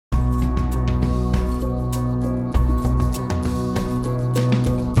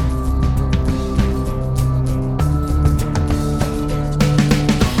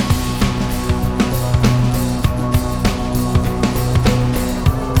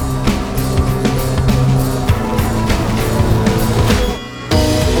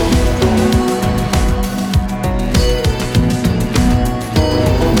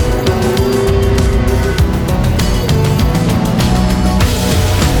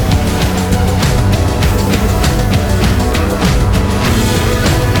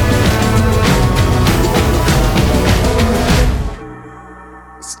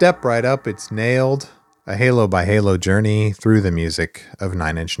Step right up, it's nailed. A Halo by Halo journey through the music of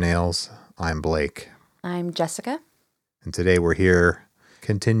Nine Inch Nails. I'm Blake. I'm Jessica. And today we're here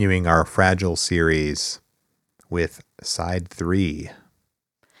continuing our Fragile series with side 3,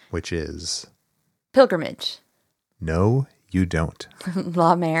 which is Pilgrimage. No, You Don't.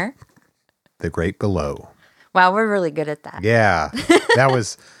 La Mer. The Great Below. Wow, we're really good at that. Yeah, that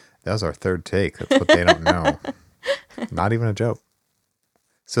was our third take. That's what they don't know. Not even a joke.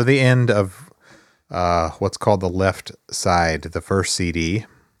 So the end of what's called the left side, the first CD.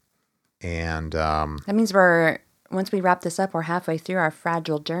 And that means once we wrap this up, we're halfway through our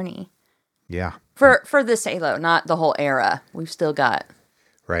Fragile journey. Yeah. For this Halo, not the whole era. We've still got.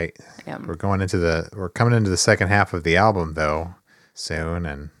 Right. Yeah. We're coming into the second half of the album though soon,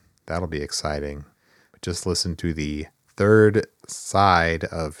 and that'll be exciting. Just listen to the third side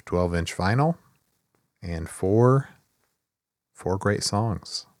of 12-inch vinyl and four great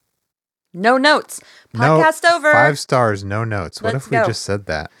songs. No notes. Podcast over. 5 stars, no notes. What Let's if we go. just said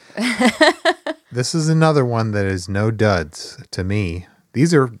that? This is another one that is no duds to me.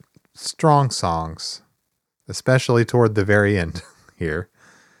 These are strong songs, especially toward the very end here.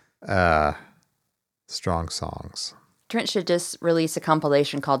 Strong songs. Trent should just release a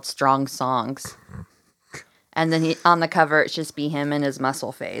compilation called Strong Songs. And then on the cover, it should just be him in his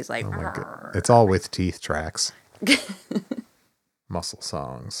muscle phase. Like, Oh my God. It's all with teeth tracks. Muscle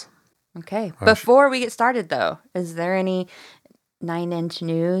songs. Okay. Before we get started, though, is there any 9-inch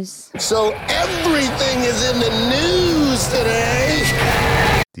news? So everything is in the news today.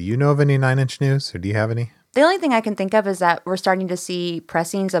 Do you know of any 9-inch news, or do you have any? The only thing I can think of is that we're starting to see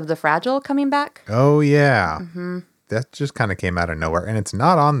pressings of The Fragile coming back. Oh, yeah. Mm-hmm. That just kind of came out of nowhere, and it's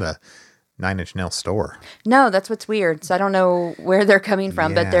not on the 9-inch Nails store. No, that's what's weird. So I don't know where they're coming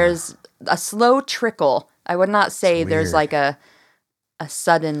from, but there's a slow trickle. I would not say there's like a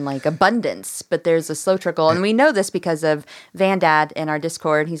sudden like abundance, but there's a slow trickle. And we know this because of Vandad in our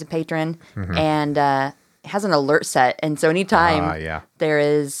Discord. He's a patron and has an alert set. And so anytime there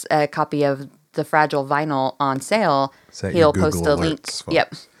is a copy of the Fragile vinyl on sale, he'll post a link. Folks.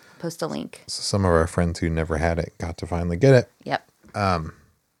 Yep. Post a link. So some of our friends who never had it got to finally get it. Yep.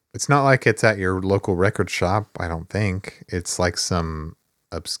 It's not like it's at your local record shop, I don't think. It's like some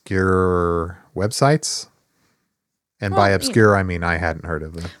obscure websites. And by obscure, I mean I hadn't heard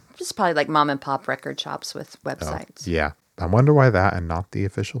of them. Just probably like mom and pop record shops with websites. Yeah. I wonder why that and not the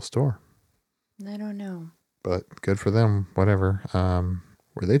official store. I don't know. But good for them, whatever.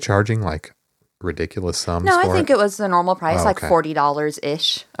 Were they charging like ridiculous sums No, for I think it was the normal price, like okay.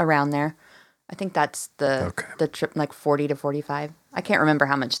 $40-ish around there. I think that's the trip, like 40 to 45. I can't remember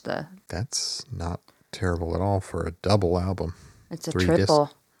how much That's not terrible at all for a double album. it's a 3 triple.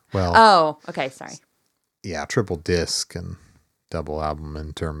 discs. Well, Oh, okay, sorry. yeah, triple disc and double album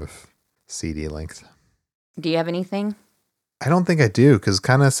in terms of CD length. Do you have anything? I don't think I do, because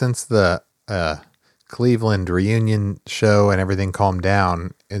kind of since the Cleveland reunion show and everything calmed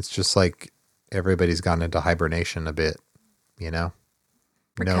down, it's just like everybody's gone into hibernation a bit, you know?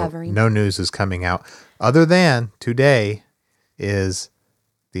 Recovering. No news is coming out. Other than today is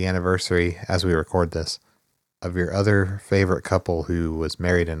the anniversary, as we record this, of your other favorite couple who was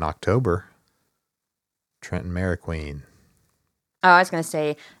married in October, Trent and Mariqueen. Oh, I was going to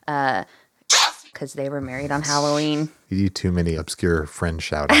say, because they were married on Halloween. You do too many obscure friend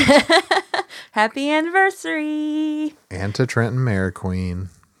shout-outs. Happy anniversary! And to Trent and Mariqueen.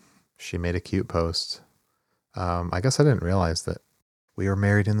 She made a cute post. I guess I didn't realize that we were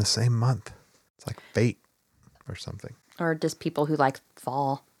married in the same month. It's like fate or something. Or just people who like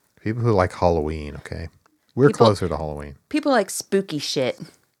fall. People who like Halloween, okay? We're closer to Halloween. People like spooky shit.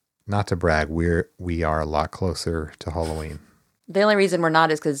 Not to brag, we are a lot closer to Halloween. The only reason we're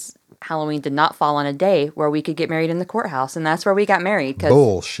not is because Halloween did not fall on a day where we could get married in the courthouse, and that's where we got married.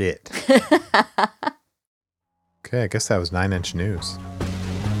 Bullshit. Okay, I guess that was 9-inch news.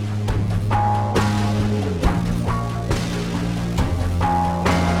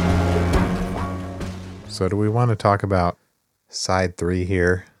 So do we want to talk about side 3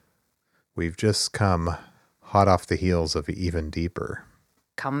 here? We've just come hot off the heels of Even Deeper.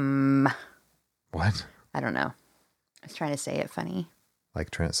 What? I don't know. I was trying to say it funny. Like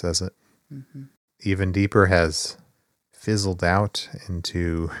Trent says it. Mm-hmm. Even Deeper has fizzled out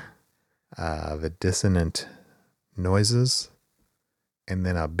into the dissonant noises, and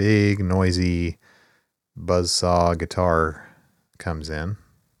then a big noisy buzzsaw guitar comes in,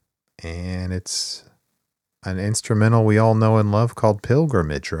 and it's an instrumental we all know and love called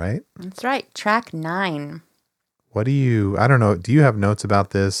Pilgrimage, right? That's right. Track 9. I don't know, do you have notes about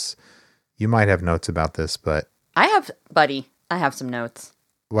this? You might have notes about this, but... I have some notes.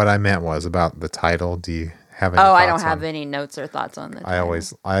 what I meant was about the title. Do you have any Oh, thoughts I don't have on- any notes or thoughts on the I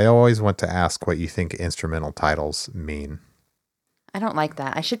title. always want to ask what you think instrumental titles mean. I don't like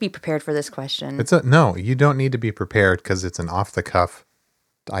that. I should be prepared for this question. No, you don't need to be prepared because it's an off the cuff.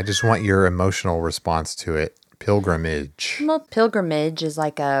 I just want your emotional response to it. Pilgrimage. Well, pilgrimage is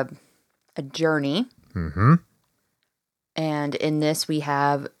like a journey. Mm-hmm. And in this we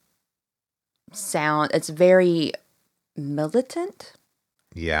have sound. It's very militant.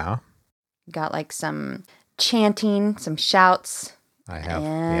 Yeah, Got like some chanting, some shouts. I have.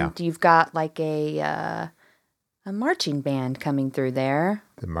 And you've got like a marching band coming through there.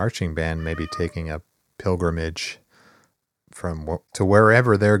 The marching band may be taking a pilgrimage to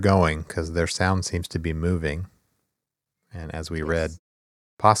wherever they're going because their sound seems to be moving. And as we read,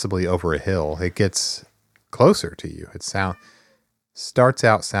 possibly over a hill, it gets closer to you. It starts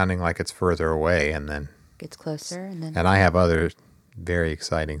out sounding like it's further away, and then Gets closer and then... And I have other very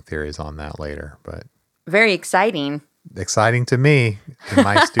exciting theories on that later, but Very exciting. exciting to me in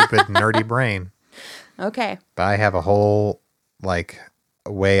my stupid nerdy brain. Okay. But I have a whole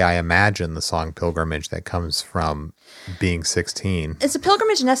way I imagine the song Pilgrimage that comes from being 16. Is a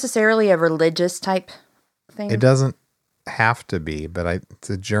pilgrimage necessarily a religious type thing? It doesn't have to be, but it's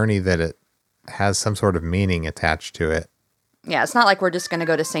a journey that it has some sort of meaning attached to it. Yeah, it's not like we're just going to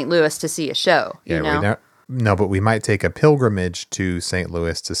go to St. Louis to see a show, you know? No, but we might take a pilgrimage to St.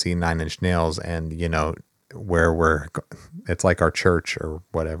 Louis to see Nine Inch Nails and, where it's like our church or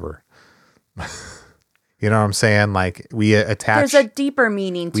whatever. You know what I'm saying? Like we attach... There's a deeper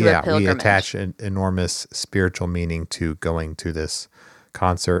meaning to a pilgrimage. We attach an enormous spiritual meaning to going to this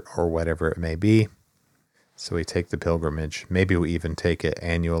concert or whatever it may be. So we take the pilgrimage. Maybe we even take it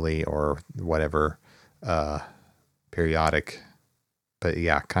annually or whatever, periodic. But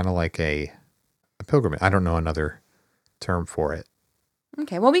yeah, kind of like a pilgrimage. I don't know another term for it.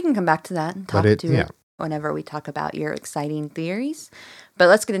 Okay, well, we can come back to that and talk to it whenever we talk about your exciting theories. But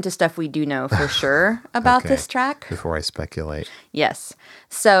let's get into stuff we do know for sure about this track. Before I speculate. Yes.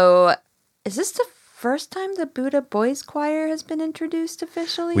 So is this the first time the Buddha Boys Choir has been introduced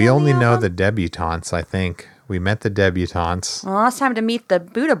officially? We only know the debutantes, I think. We met the debutantes. Well, it's time to meet the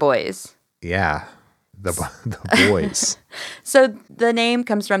Buddha Boys. Yeah, the boys. So the name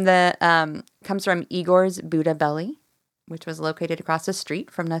comes from Igor's Buddha Belly, which was located across the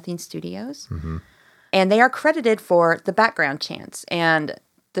street from Nothing Studios. Mm-hmm. And they are credited for the background chants. And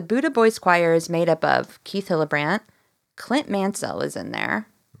the Buddha Boys Choir is made up of Keith Hillebrandt, Clint Mansell is in there.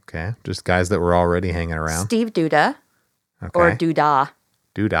 Okay, just guys that were already hanging around. Steve Duda, or Duda.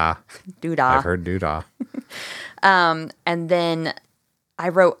 Duda. I've heard Duda. And then I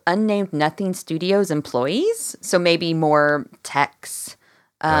wrote unnamed Nothing Studios employees. So maybe more techs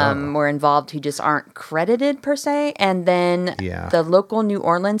were involved who just aren't credited per se. And then the local New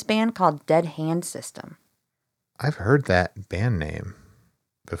Orleans band called Dead Hand System. I've heard that band name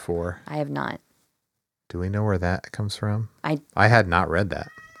before. I have not. Do we know where that comes from? I had not read that.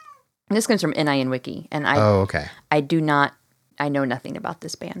 This comes from NIN Wiki. And I know nothing about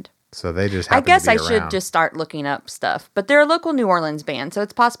this band. So they just I guess I should just start looking up stuff. But they're a local New Orleans band. So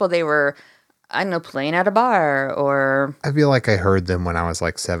it's possible they were, I don't know, playing at a bar or... I feel like I heard them when I was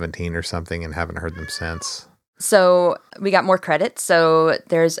like 17 or something and haven't heard them since. So we got more credits. So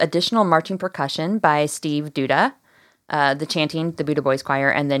there's additional marching percussion by Steve Duda, the chanting, the Buddha Boys Choir,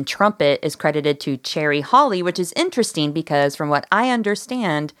 and then trumpet is credited to Cherry Hawley, which is interesting because from what I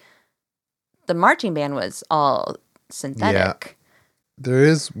understand, the marching band was all synthetic. Yeah. There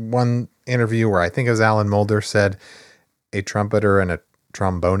is one interview where I think it was Alan Mulder said a trumpeter and a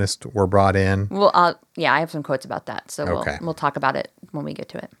trombonist were brought in. Well, I have some quotes about that. So we'll talk about it when we get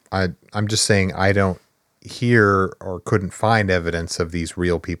to it. I'm just saying I don't hear or couldn't find evidence of these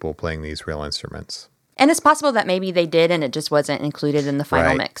real people playing these real instruments. And it's possible that maybe they did and it just wasn't included in the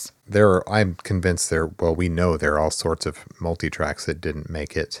final mix. I'm convinced we know there are all sorts of multi-tracks that didn't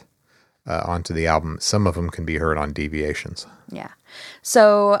make it onto the album. Some of them can be heard on Deviations. Yeah.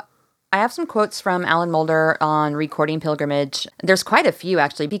 So I have some quotes from Alan Mulder on recording Pilgrimage. There's quite a few,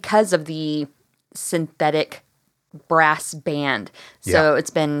 actually, because of the synthetic brass band. So it's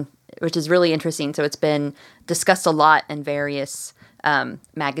been, which is really interesting. So it's been discussed a lot in various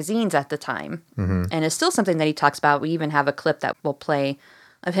magazines at the time. Mm-hmm. And it's still something that he talks about. We even have a clip that we'll play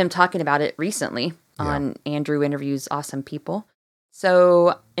of him talking about it recently on Andrew Interviews Awesome People.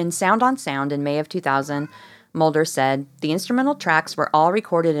 So in Sound on Sound in May of 2000, Mulder said, "The instrumental tracks were all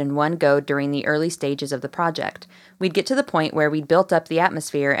recorded in one go during the early stages of the project. We'd get to the point where we'd built up the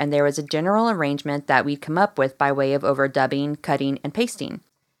atmosphere and there was a general arrangement that we'd come up with by way of overdubbing, cutting, and pasting.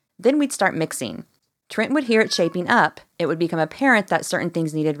 Then we'd start mixing. Trent would hear it shaping up. It would become apparent that certain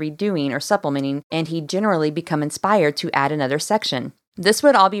things needed redoing or supplementing, and he'd generally become inspired to add another section. This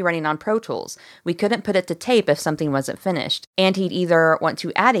would all be running on Pro Tools. We couldn't put it to tape if something wasn't finished, and he'd either want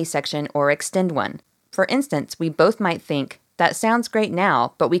to add a section or extend one. For instance, we both might think, that sounds great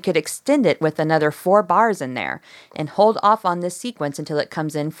now, but we could extend it with another 4 bars in there and hold off on this sequence until it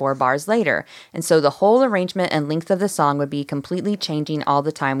comes in 4 bars later. And so the whole arrangement and length of the song would be completely changing all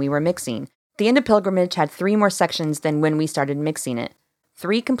the time we were mixing. The End of Pilgrimage had 3 more sections than when we started mixing it.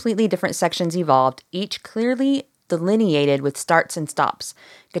 3 completely different sections evolved, each clearly delineated with starts and stops,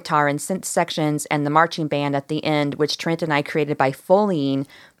 guitar and synth sections, and the marching band at the end, which Trent and I created by Foleying,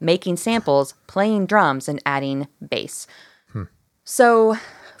 making samples, playing drums, and adding bass. So,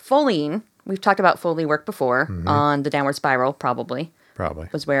 Foleying, we've talked about Foley work before on The Downward Spiral, probably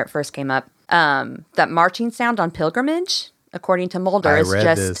was where it first came up. That marching sound on Pilgrimage, according to Mulder, is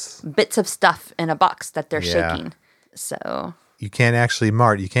just bits of stuff in a box that they're shaking. So you can't actually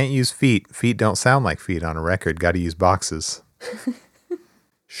march. You can't use feet. Feet don't sound like feet on a record. Got to use boxes.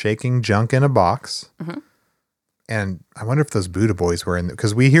 Shaking junk in a box. And I wonder if those Buddha Boys were in there,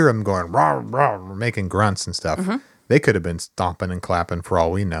 because we hear them going, rah, rah, making grunts and stuff. They could have been stomping and clapping for all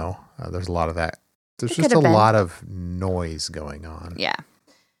we know. There's a lot of that. There's just a lot of noise going on. Yeah.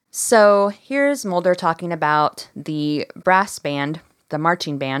 So here's Mulder talking about the brass band, the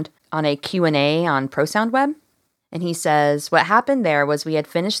marching band, on a Q&A on ProSoundWeb. And he says, what happened there was we had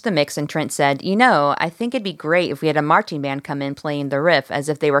finished the mix and Trent said, I think it'd be great if we had a marching band come in playing the riff as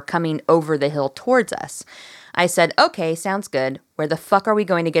if they were coming over the hill towards us. I said, okay, sounds good. Where the fuck are we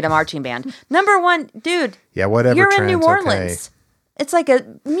going to get a marching band? Number one, dude. Yeah, whatever. You're Trent, in New Orleans. Okay. It's like a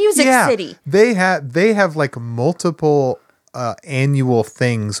music city. They have like multiple annual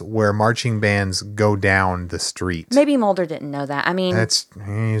things where marching bands go down the street. Maybe Mulder didn't know that. I mean,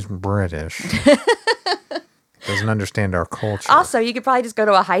 he's British. Doesn't understand our culture. Also, you could probably just go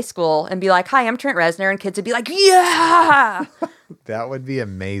to a high school and be like, hi, I'm Trent Reznor, and kids would be like, yeah! That would be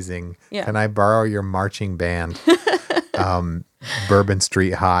amazing. Yeah. Can I borrow your marching band? Bourbon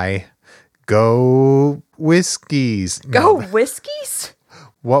Street High. Go Whiskies. Go Whiskies?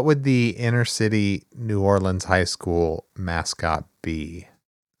 What would the inner city New Orleans high school mascot be?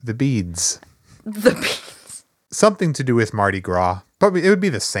 The Beads. The Beads. Something to do with Mardi Gras. Probably it would be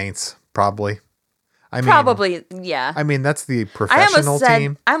the Saints, probably. Probably, yeah. I mean, that's the professional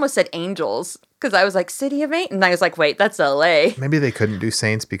team. I almost said Angels because I was like, City of Angels. And I was like, wait, that's LA. Maybe they couldn't do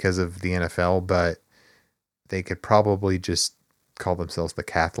Saints because of the NFL, but they could probably just call themselves the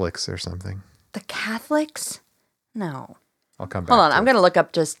Catholics or something. The Catholics? No. I'll come back. Hold on. I'm going to look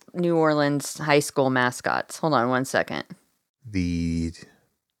up just New Orleans high school mascots. Hold on 1 second. The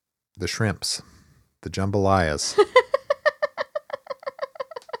Shrimps. The Jambalayas.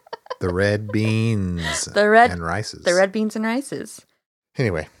 The Red Beans and Rices. The Red Beans and Rices.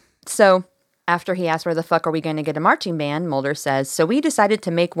 Anyway. So, after he asked where the fuck are we going to get a marching band, Mulder says, so we decided to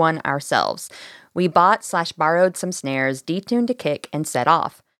make one ourselves. We bought/borrowed some snares, detuned a kick, and set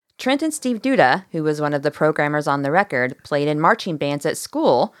off. Trent and Steve Duda, who was one of the programmers on the record, played in marching bands at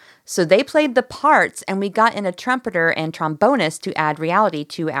school, so they played the parts and we got in a trumpeter and trombonist to add reality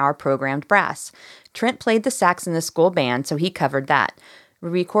to our programmed brass. Trent played the sax in the school band, so he covered that. We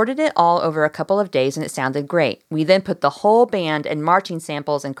recorded it all over a couple of days and it sounded great. We then put the whole band and marching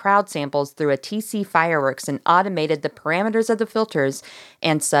samples and crowd samples through a TC Fireworks and automated the parameters of the filters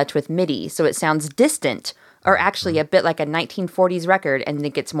and such with MIDI, so it sounds distant, or actually a bit like a 1940s record, and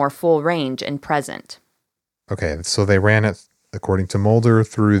it gets more full range and present. Okay, so they ran it, according to Mulder,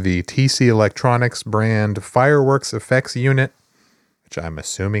 through the TC Electronics brand Fireworks Effects Unit, which I'm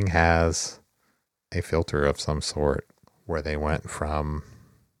assuming has a filter of some sort, where they went from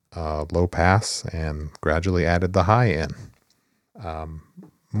low pass and gradually added the high in.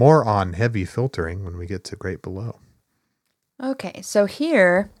 More on heavy filtering when we get to Great Below. Okay, so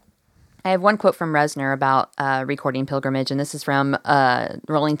here I have one quote from Reznor about recording Pilgrimage, and this is from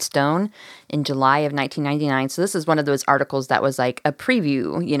Rolling Stone in July of 1999. So this is one of those articles that was like a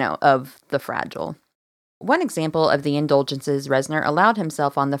preview, of The Fragile. One example of the indulgences Reznor allowed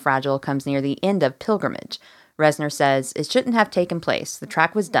himself on The Fragile comes near the end of Pilgrimage. Reznor says, it shouldn't have taken place. The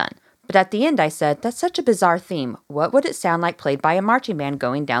track was done. But at the end I said, that's such a bizarre theme. What would it sound like played by a marching band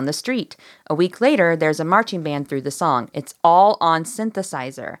going down the street? A week later, there's a marching band through the song. It's all on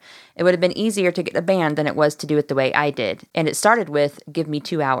synthesizer. It would have been easier to get a band than it was to do it the way I did. And it started with, give me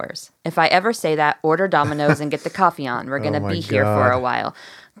 2 hours. If I ever say that, order Domino's and get the coffee on. We're going to be here for a while.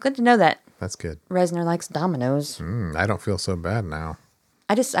 Good to know that. That's good. Reznor likes Domino's. I don't feel so bad now.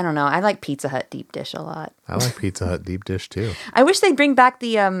 I don't know. I like Pizza Hut deep dish a lot. I like Pizza Hut deep dish too. I wish they'd bring back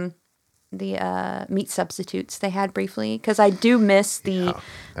the meat substitutes they had briefly, because I do miss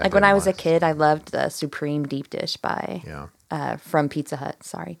like when I was a kid, I loved the Supreme Deep Dish from Pizza Hut.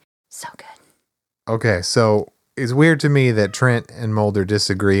 Sorry, so good. Okay, so it's weird to me that Trent and Mulder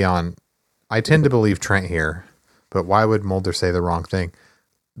disagree on. I tend to believe Trent here, but why would Mulder say the wrong thing?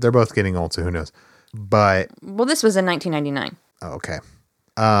 They're both getting old, so who knows? But this was in 1999. Okay.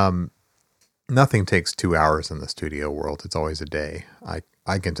 Nothing takes 2 hours in the studio world. It's always a day.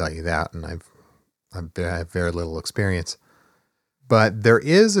 I can tell you that, and I have very little experience. But there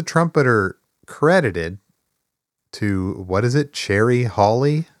is a trumpeter credited to, what is it, Cherry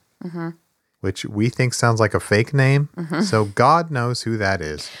Hawley? Mm-hmm. Which we think sounds like a fake name. Mm-hmm. So God knows who that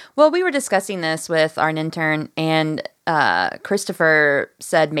is. Well, we were discussing this with our intern, and Christopher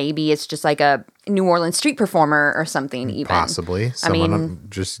said maybe it's just like a New Orleans street performer or something even. Possibly. Someone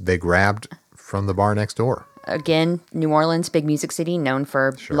they grabbed from the bar next door. Again, New Orleans, big music city, known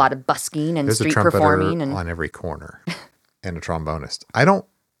for a lot of busking and street performing. There's a trumpeter on every corner and a trombonist.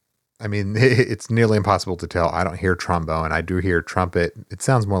 It's nearly impossible to tell. I don't hear trombone. I do hear trumpet. It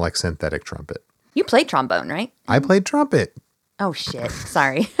sounds more like synthetic trumpet. You played trombone, right? I played trumpet. Oh, shit.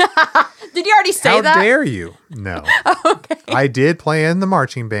 Sorry. Did you already say that? How dare you? No. Okay. I did play in the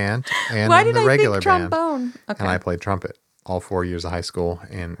marching band and in the regular band. Trombone? Okay. And I played trumpet all 4 years of high school.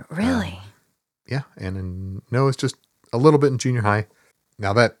 And really? Yeah. And it's just a little bit in junior high.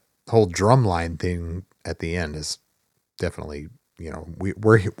 Now that whole drum line thing at the end is definitely,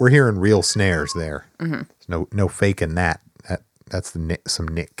 we're hearing real snares there. Mm-hmm. There's no faking that. That's some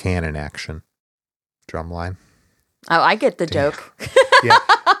Nick Cannon action. Drum line. Oh, I get the joke. Yeah,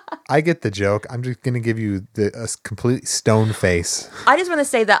 I get the joke. I'm just going to give you a complete stone face. I just want to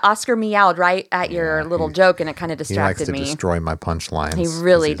say that Oscar meowed right at your little joke, and it kind of distracted me. He likes to destroy my punchlines. He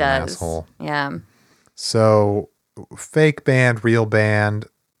really does. An asshole. Yeah. So, fake band, real band.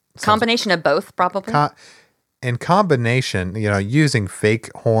 Combination of both, probably. In combination, using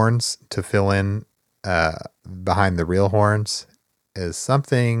fake horns to fill in behind the real horns is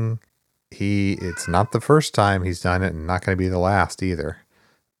something it's not the first time he's done it, and not going to be the last either.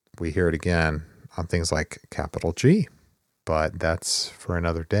 We hear it again on things like Capital G, but that's for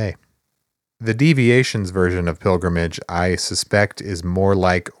another day. The Deviations version of Pilgrimage, I suspect, is more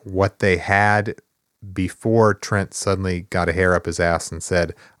like what they had before Trent suddenly got a hair up his ass and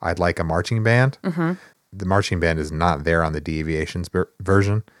said, I'd like a marching band. Mm-hmm. The marching band is not there on the Deviations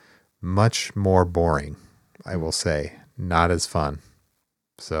version. Much more boring, I will say. Not as fun.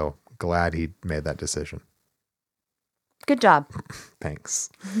 So glad he made that decision. Good job. Thanks.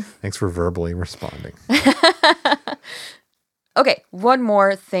 Thanks for verbally responding. Okay, one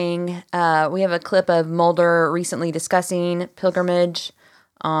more thing. We have a clip of Mulder recently discussing Pilgrimage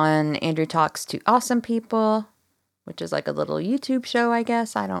on Andrew Talks to Awesome People, which is like a little YouTube show, I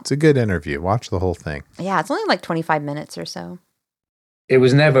guess. It's a good interview. Watch the whole thing. Yeah, it's only like 25 minutes or so. It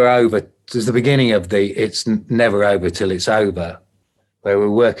was never over. It was the beginning of it's never over till it's over, where we're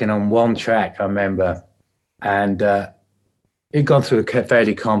working on one track, I remember, and it'd gone through a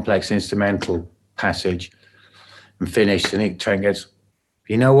fairly complex instrumental passage and finished, and Trent goes,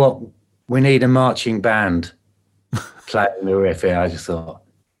 you know what? We need a marching band playing the riff here. I just thought,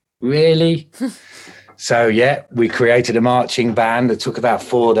 really? So, yeah, we created a marching band that took about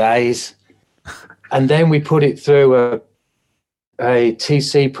 4 days. And then we put it through a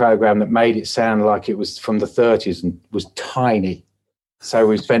TC program that made it sound like it was from the 30s and was tiny. So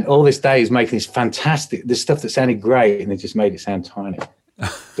we spent all these days making this stuff that sounded great, and it just made it sound tiny.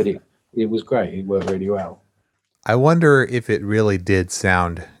 But it was great. It worked really well. I wonder if it really did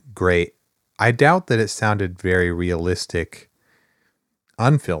sound great. I doubt that it sounded very realistic,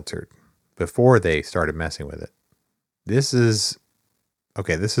 unfiltered, before they started messing with it. This is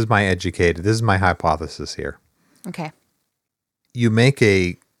my hypothesis here. Okay. You make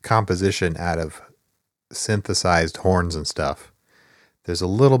a composition out of synthesized horns and stuff. There's a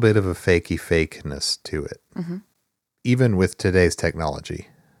little bit of a fakeness to it. Mm-hmm. Even with today's technology,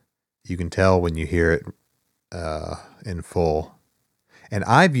 you can tell when you hear it in full. And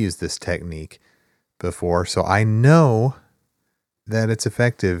I've used this technique before, so I know that it's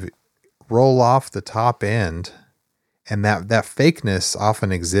effective. Roll off the top end, and that fakeness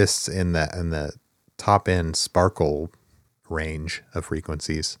often exists in the top end sparkle range of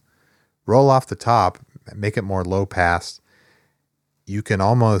frequencies. Roll off the top, make it more low pass. You can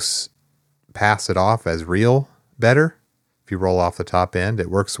almost pass it off as real better if you roll off the top end. It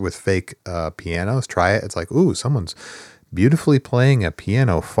works with fake pianos. Try it. It's like, ooh, someone's beautifully playing a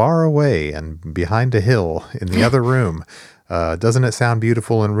piano far away and behind a hill in the other room. Doesn't it sound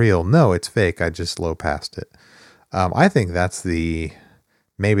beautiful and real? No, it's fake. I just low passed it. I think that's the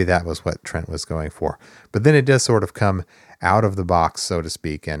Maybe that was what Trent was going for. But then it does sort of come out of the box, so to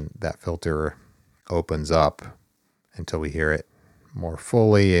speak, and that filter opens up until we hear it more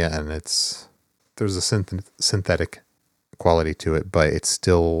fully, and there's a synthetic quality to it, but it's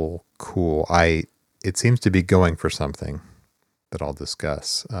still cool. It seems to be going for something that I'll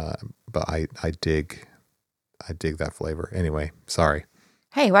discuss, but I dig that flavor. Anyway, sorry.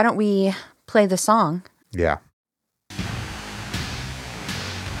 Hey, why don't we play the song? Yeah.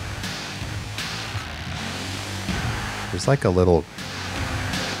 There's like a little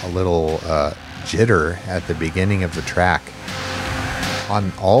jitter at the beginning of the track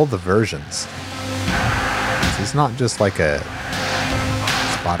on all the versions. It's not just like a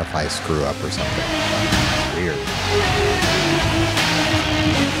Spotify screw up or something. Weird.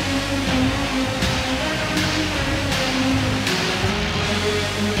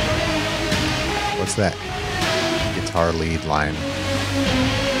 What's that guitar lead line?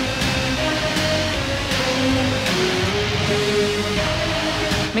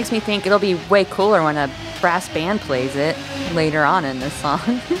 Makes me think it'll be way cooler when a brass band plays it later on in this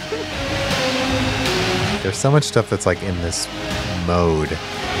song. There's so much stuff that's like in this mode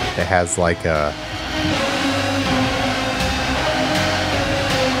that has like an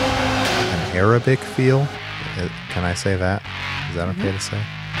Arabic feel. Can I say that? Is that okay to say?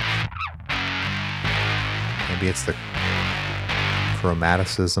 Maybe it's the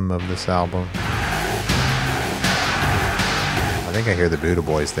chromaticism of this album. I think I hear the Buddha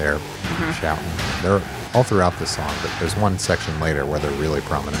Boys there shouting. They're all throughout the song, but there's one section later where they're really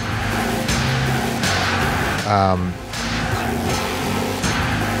prominent.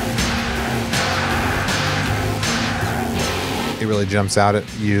 It really jumps out at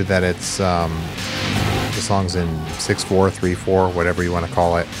you that it's the song's in 6/4, 3/4, whatever you want to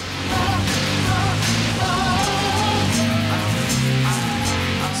call it.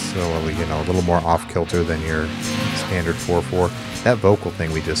 So we get a little more off kilter than your standard 4/4. That vocal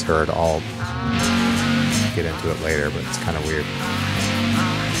thing we just heard, I'll get into it later, but it's kind of weird.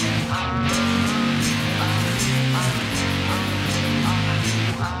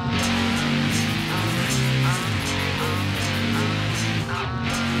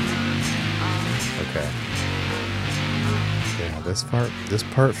 Okay. Yeah, this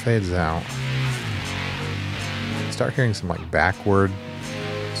part fades out. Start hearing some like backward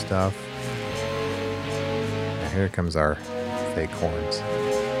stuff. Now here comes our fake horns.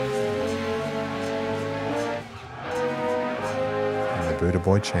 And the Buddha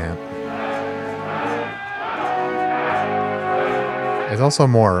Boy chant. It's also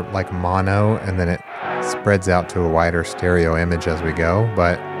more like mono, and then it spreads out to a wider stereo image as we go,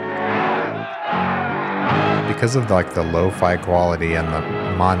 but because of like the lo-fi quality and the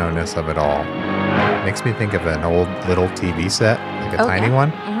mono-ness of it all, it makes me think of an old little TV set, like a tiny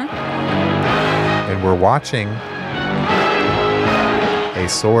one. And we're watching a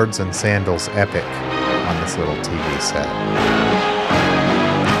Swords and Sandals epic on this little TV set.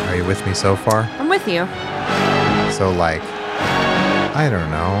 Are you with me so far? I'm with you. So like, I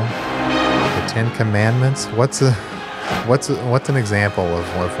don't know, the Ten Commandments. What's an example of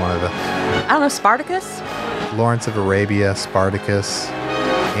one of the? I don't know, Spartacus? Lawrence of Arabia, Spartacus,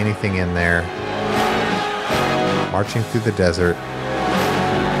 anything in there. Marching through the desert.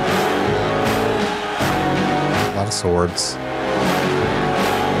 A lot of swords.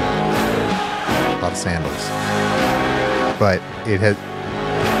 A lot of sandals. But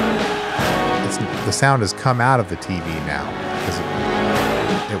the sound has come out of the TV now because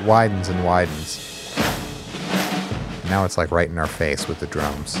it widens and widens. Now it's like right in our face with the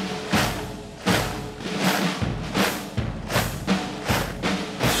drums.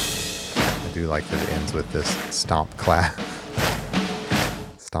 I do like that it ends with this stomp clap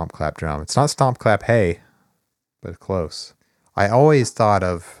drum. It's not stomp clap hey, but close. I always thought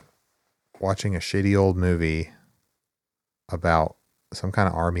of watching a shitty old movie about some kind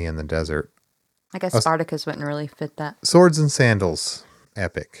of army in the desert. I guess Spartacus wouldn't really fit that. Swords and Sandals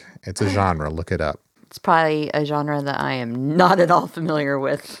epic. It's a genre. Look it up. It's probably a genre that I am not at all familiar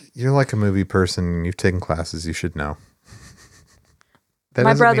with. You're like a movie person. You've taken classes. You should know.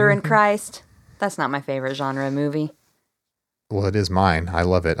 My Brother in Christ. That's not my favorite genre of movie. Well, it is mine. I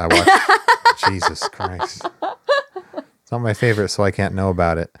love it. I watch. Jesus Christ. It's not my favorite, so I can't know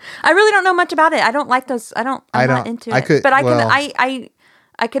about it. I really don't know much about it. I don't like those. I'm not into it. But I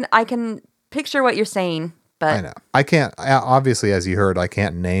can picture what you're saying. But I know. I can't, obviously, as you heard, I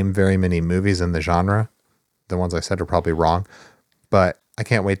can't name very many movies in the genre. The ones I said are probably wrong. But I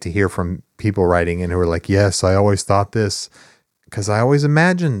can't wait to hear from people writing in who are like, yes, I always thought this. Because I always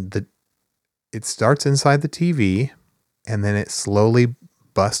imagined that it starts inside the TV and then it slowly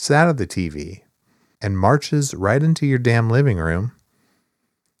busts out of the TV and marches right into your damn living room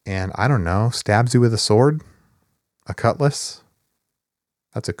and, I don't know, stabs you with a sword, a cutlass.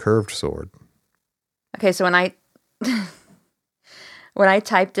 That's a curved sword. Okay, so when I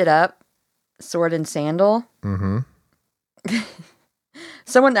typed it up, sword and sandal,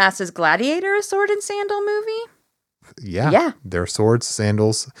 someone asked, is Gladiator a sword and sandal movie? Yeah. They're swords,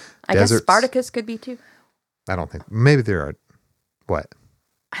 sandals, I guess Spartacus could be too. I don't think. Maybe there are. What?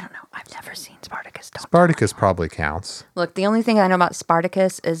 I don't know. I've never seen Spartacus. Spartacus probably counts. Look, the only thing I know about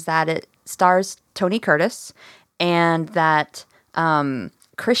Spartacus is that it stars Tony Curtis and that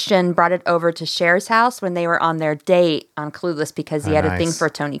Christian brought it over to Cher's house when they were on their date on Clueless because he had a thing for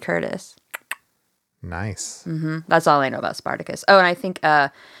Tony Curtis. Nice. That's all I know about Spartacus. Oh, and I think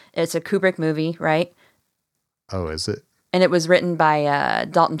it's a Kubrick movie, right? Oh, is it? And it was written by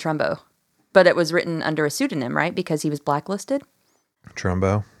Dalton Trumbo. But it was written under a pseudonym, right? Because he was blacklisted.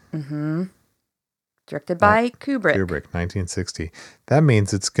 Trumbo? Directed by Kubrick. Kubrick, 1960. That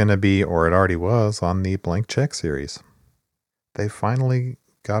means it's going to be, or it already was, on the Blank Check series. They finally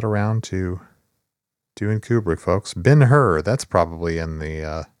got around to doing Kubrick, folks. Ben-Hur, that's probably in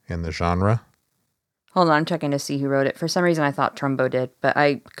the genre. Hold on, I'm checking to see who wrote it. For some reason, I thought Trumbo did, but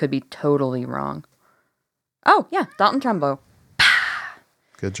I could be totally wrong. Oh, yeah, Dalton Trumbo.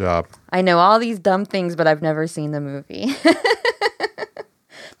 Good job. I know all these dumb things, but I've never seen the movie.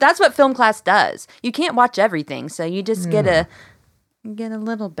 That's what film class does. You can't watch everything, so you just get a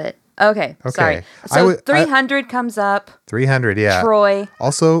little bit. Okay. Sorry. So 300 comes up. 300, yeah. Troy.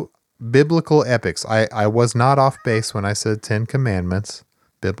 Also, biblical epics. I was not off base when I said 10 Commandments.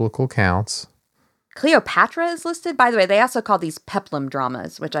 Biblical counts. Cleopatra is listed. By the way, they also call these peplum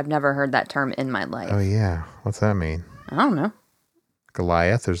dramas, which I've never heard that term in my life. Oh, yeah. What's that mean? I don't know.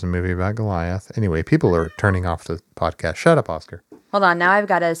 Goliath. There's a movie about Goliath. Anyway, people are turning off the podcast. Shut up, Oscar. Hold on. Now I've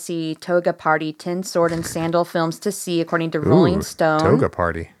got to see Toga Party, 10 sword and sandal films to see, according to Rolling Stone. Toga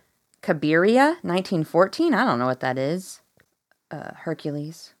Party. Cabiria, 1914. I don't know what that is.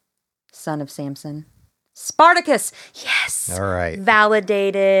 Hercules, son of Samson. Spartacus. Yes. All right.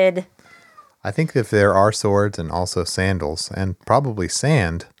 Validated. I think if there are swords and also sandals and probably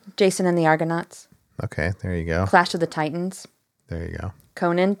sand. Jason and the Argonauts. Okay, there you go. Clash of the Titans. There you go.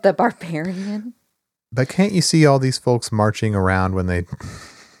 Conan the Barbarian. But can't you see all these folks marching around when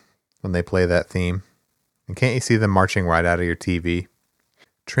they play that theme? And can't you see them marching right out of your TV?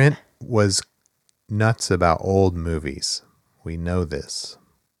 Trent was nuts about old movies. We know this.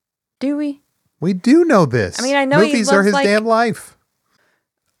 Do we? We do know this. I mean, I know movies are his damn life.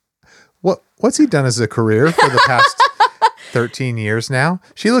 What's he done as a career for the past 13 years now?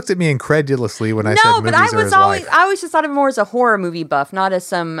 She looked at me incredulously when I said movies are his life. I always just thought of him more as a horror movie buff, not as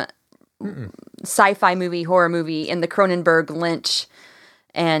some sci-fi movie, horror movie in the Cronenberg, Lynch,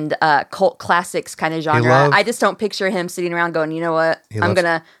 and cult classics kind of genre. I just don't picture him sitting around going, you know what? I'm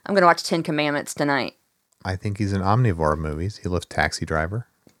gonna watch 10 Commandments tonight. I think he's an omnivore of movies. He loves Taxi Driver.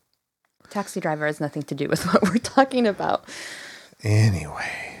 Taxi Driver has nothing to do with what we're talking about.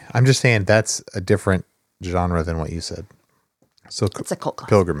 Anyway, I'm just saying that's a different genre than what you said. So it's a cult classic.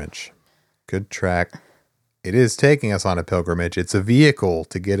 Pilgrimage. Good track. It is taking us on a pilgrimage. It's a vehicle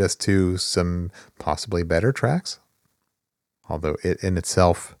to get us to some possibly better tracks. Although it in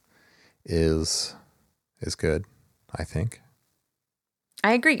itself is good, I think.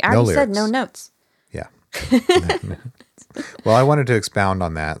 I agree. I already said no notes. Yeah. Well, I wanted to expound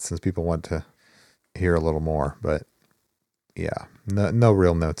on that since people want to hear a little more, but yeah, no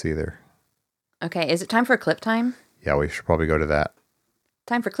real notes either. Okay, is it time for clip time? Yeah, we should probably go to that.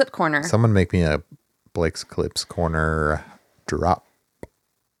 Time for clip corner. Someone make me a Blake's Clips corner drop.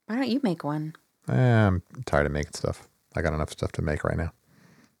 Why don't you make one? I'm tired of making stuff. I got enough stuff to make right now.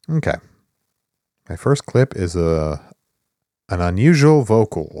 Okay. My first clip is an unusual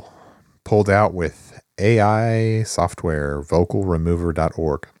vocal pulled out with AI software,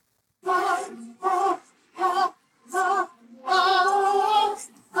 vocalremover.org.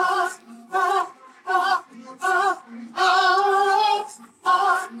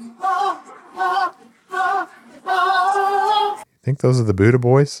 Think those are the Buddha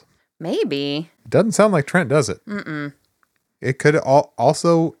Boys? Maybe. It doesn't sound like Trent, does it? Mm-mm. It could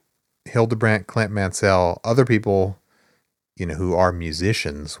also Hildebrandt, Clint Mansell, other people, who are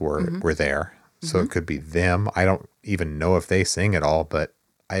musicians were there. So it could be them. I don't even know if they sing at all, but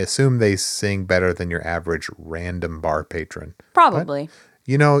I assume they sing better than your average random bar patron. Probably.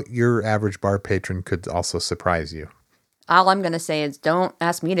 But, your average bar patron could also surprise you. All I'm going to say is don't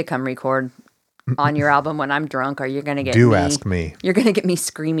ask me to come record on your album when I'm drunk, or you're going to get ask me. You're going to get me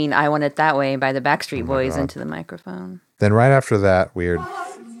screaming "I Want It That Way" by the Backstreet Boys into the microphone. Then right after that,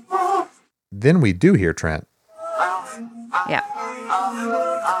 then we do hear Trent. Yeah.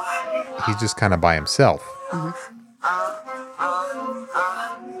 He's just kind of by himself.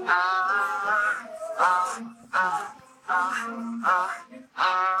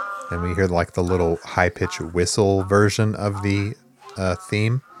 And we hear like the little high-pitched whistle version of the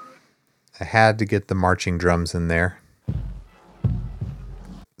theme. I had to get the marching drums in there.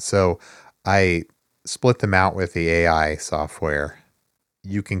 So I split them out with the AI software.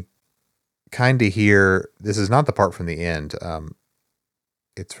 You can kind of hear, this is not the part from the end.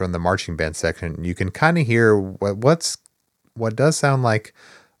 It's from the marching band section. You can kind of hear what does sound like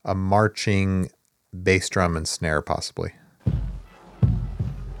a marching bass drum and snare, possibly.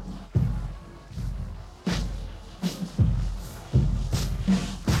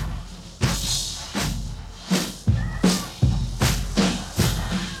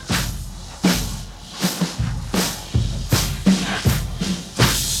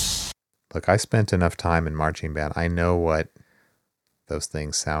 Look, I spent enough time in marching band. I know what those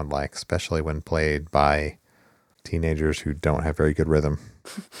things sound like, especially when played by teenagers who don't have very good rhythm.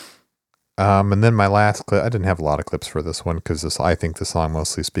 And then my last clip, I didn't have a lot of clips for this one because I think the song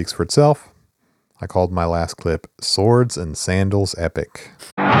mostly speaks for itself. I called my last clip Swords and Sandals Epic.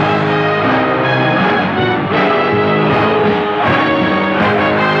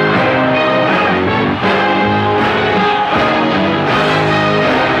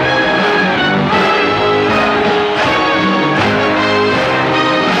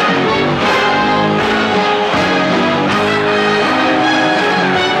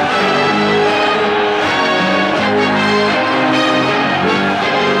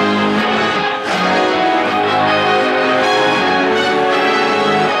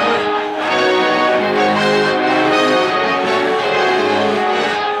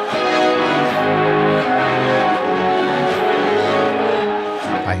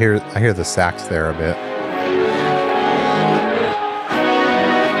 I hear the sax there a bit.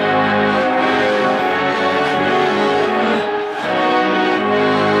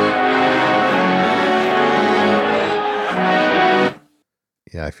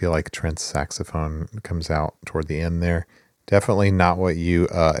 Yeah, I feel like Trent's saxophone comes out toward the end there. Definitely not what you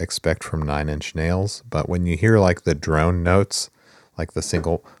expect from Nine Inch Nails, but when you hear like the drone notes, like the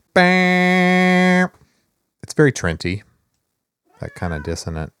single, bam, it's very Trenty. That kind of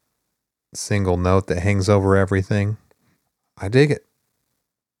dissonant single note that hangs over everything. I dig it.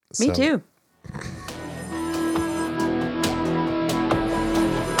 Me too.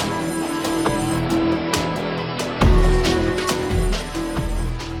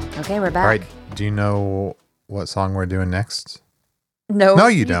 Okay, we're back. All right. Do you know what song we're doing next? No. No,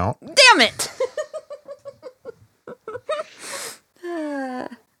 you don't. Damn it.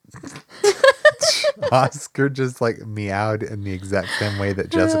 Oscar just like meowed in the exact same way that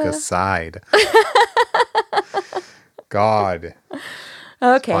Jessica sighed. God.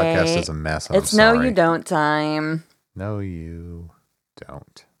 Okay. This podcast is a mess. It's No You Don't time. No, you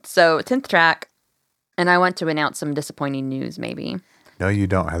don't. So, 10th track, and I want to announce some disappointing news, maybe. No, You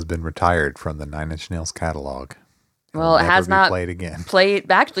Don't has been retired from the Nine Inch Nails catalog. Well, it has not played again.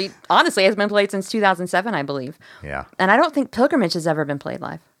 Actually, honestly, it has been played since 2007, I believe. Yeah. And I don't think Pilgrimage has ever been played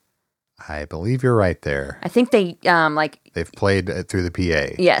live. I believe you're right there. I think they, they've played it through the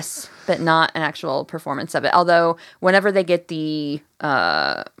PA. Yes, but not an actual performance of it. Although, whenever they get the,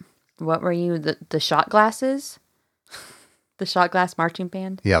 what were you, the shot glasses? The shot glass marching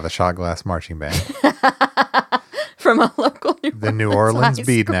band? Yeah, the shot glass marching band. From a local New Orleans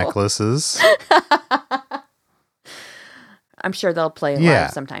bead necklaces. I'm sure they'll play it live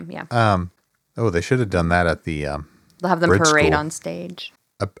sometime, yeah. They should have done that at the they'll have them Bridge parade School. On stage.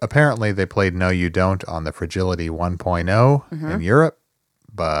 Apparently, they played No You Don't on the Fragility 1.0 in Europe,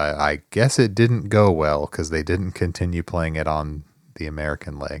 but I guess it didn't go well because they didn't continue playing it on the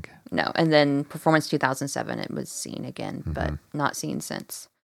American leg. No, and then Performance 2007, it was seen again, but not seen since.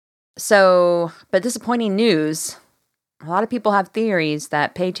 So, but disappointing news. A lot of people have theories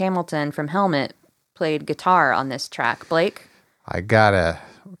that Paige Hamilton from Helmet played guitar on this track. Blake?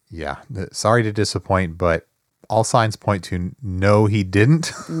 Sorry to disappoint, but all signs point to no, he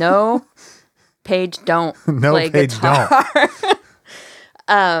didn't. No, Paige don't play Paige guitar.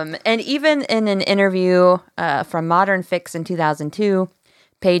 Don't. And even in an interview from Modern Fix in 2002,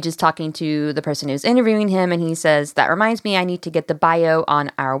 Paige is talking to the person who's interviewing him, and he says, "That reminds me, I need to get the bio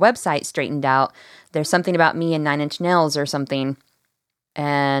on our website straightened out. There's something about me and Nine Inch Nails or something."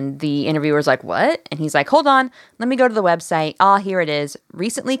 And the interviewer's like, what? And he's like, hold on, let me go to the website. Here it is.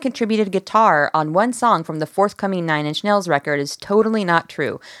 Recently contributed guitar on one song from the forthcoming Nine Inch Nails record is totally not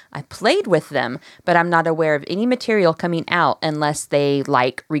true. I played with them, but I'm not aware of any material coming out unless they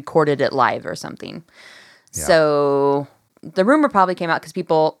recorded it live or something. Yeah. So the rumor probably came out because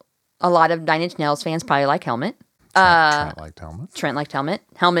a lot of Nine Inch Nails fans probably like Helmet. Trent liked Helmet. Trent liked Helmet.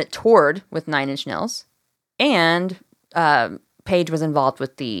 Helmet toured with Nine Inch Nails. And Page was involved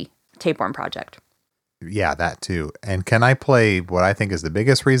with the Tapeworm project. Yeah, that too. And can I play what I think is the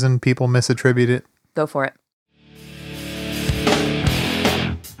biggest reason people misattribute it? Go for it.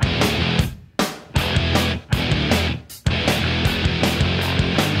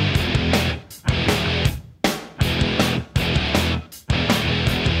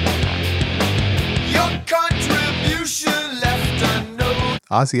 Your contribution left unnoticed.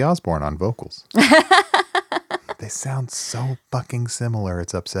 Ozzy Osbourne on vocals. They sound so fucking similar,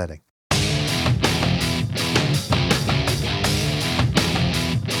 it's upsetting.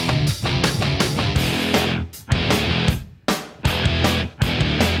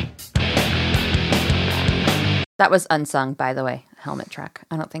 That was Unsung, by the way, Helmet track.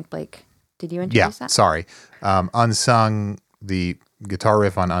 I don't think, Blake, did you introduce that? Yeah, sorry. Unsung, the guitar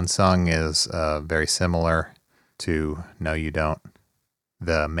riff on Unsung is very similar to No You Don't.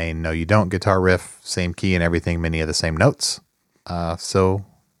 The main No You Don't guitar riff, same key and everything, many of the same notes. So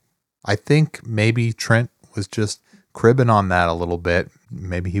I think maybe Trent was just cribbing on that a little bit.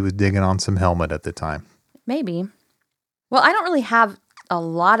 Maybe he was digging on some Helmet at the time. Maybe. Well, I don't really have a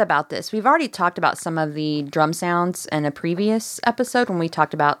lot about this. We've already talked about some of the drum sounds in a previous episode when we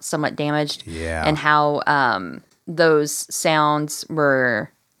talked about Somewhat Damaged. Yeah. And how those sounds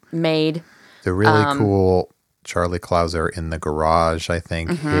were made. The really cool Charlie Clouser in the garage, I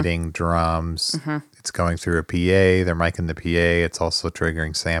think, hitting drums. It's going through a PA. They're micing the PA. It's also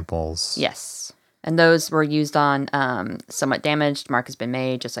triggering samples. Yes. And those were used on Somewhat Damaged, Mark Has Been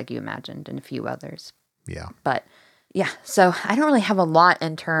Made, Just Like You Imagined, and a few others. Yeah. But yeah, so I don't really have a lot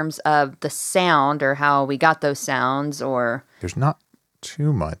in terms of the sound or how we got those sounds or... There's not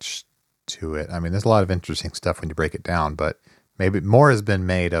too much to it. I mean, there's a lot of interesting stuff when you break it down, but maybe more has been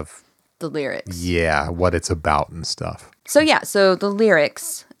made of the lyrics. Yeah, what it's about and stuff. So the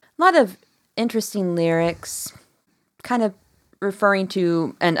lyrics, a lot of interesting lyrics, kind of referring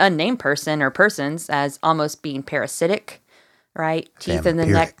to an unnamed person or persons as almost being parasitic, right? Teeth in the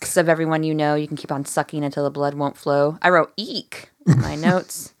necks of everyone you know. You can keep on sucking until the blood won't flow. I wrote eek in my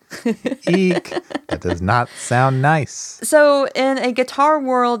notes. Eek. That does not sound nice. So in a Guitar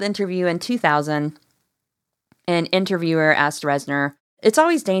World interview in 2000, an interviewer asked Reznor, "It's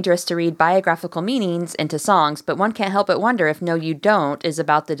always dangerous to read biographical meanings into songs, but one can't help but wonder if No You Don't is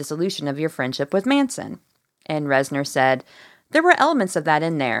about the dissolution of your friendship with Manson." And Reznor said, "There were elements of that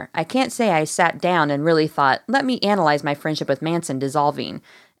in there. I can't say I sat down and really thought, let me analyze my friendship with Manson dissolving.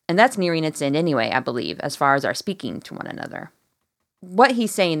 And that's nearing its end anyway, I believe, as far as our speaking to one another." What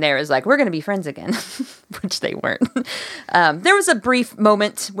he's saying there is we're going to be friends again, which they weren't. There was a brief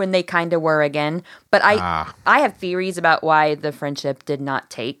moment when they kind of were again, but I have theories about why the friendship did not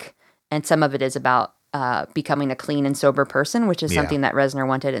take, and some of it is about becoming a clean and sober person, which is something that Reznor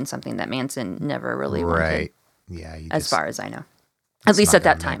wanted and something that Manson never really wanted. Right. Yeah. As far as I know. At least at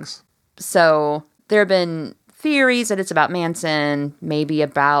that time. So there have been theories that it's about Manson, maybe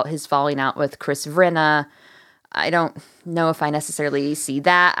about his falling out with Chris Vrenna. I don't know if I necessarily see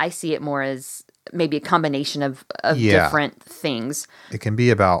that. I see it more as maybe a combination of different things. It can be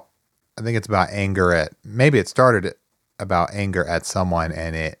about, I think it's about anger at, maybe it started about anger at someone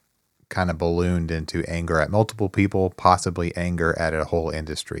and it kind of ballooned into anger at multiple people, possibly anger at a whole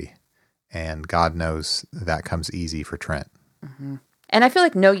industry. And God knows that comes easy for Trent. Mm-hmm. And I feel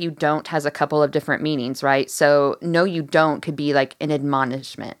like No You Don't has a couple of different meanings, right? So No You Don't could be like an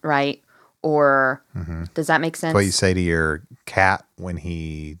admonishment, right? Or does that make sense? What you say to your cat when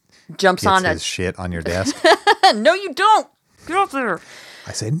he jumps on his shit on your desk? No, you don't. Get off there.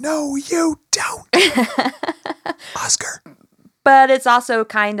 I say, no, you don't. Oscar. But it's also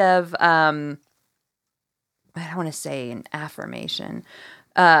kind of, I don't want to say an affirmation.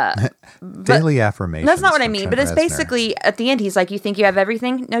 Daily affirmation. That's not what I mean. But it's basically, at the end, he's like, you think you have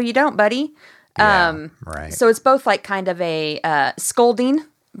everything? No, you don't, buddy. Right. So it's both like kind of a scolding.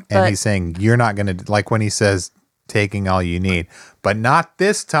 And he's saying, you're not going to, like when he says, taking all you need, but not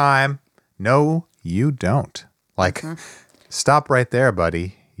this time. No, you don't. Like, stop right there,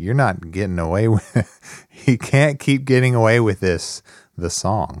 buddy. You're not getting away with he can't keep getting away with this, the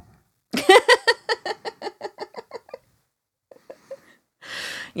song.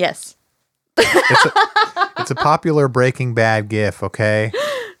 It's It's a popular Breaking Bad gif, okay?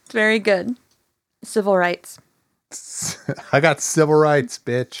 It's very good. Civil rights. I got civil rights,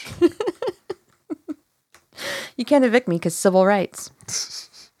 bitch. You can't evict me because civil rights.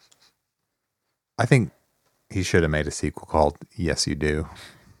 I think he should have made a sequel called Yes, You Do.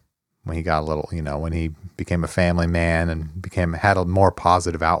 When he got a little, when he became a family man and had a more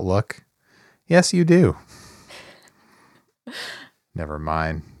positive outlook. Yes, you do. Never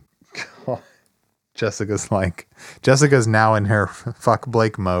mind. Jessica's now in her fuck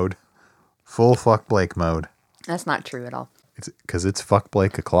Blake mode. Full fuck Blake mode. That's not true at all. It's because it's fuck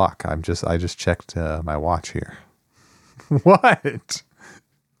Blake o'clock. I just checked my watch here. What?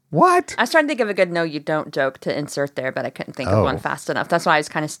 What? I was trying to think of a good no, you don't joke to insert there, but I couldn't think of one fast enough. That's why I was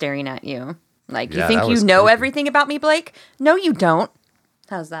kind of staring at you. Like, you think you know everything about me, Blake? No, you don't.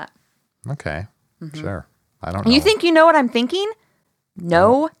 How's that? Okay. Sure. I don't know. You think you know what I'm thinking?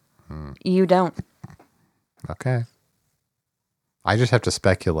 No, you don't. Okay. I just have to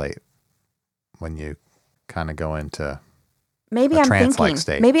speculate when you kind of go into Maybe a I'm trance-like thinking.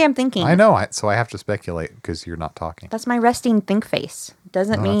 state. Maybe I'm thinking. I know. So I have to speculate because you're not talking. That's my resting think face.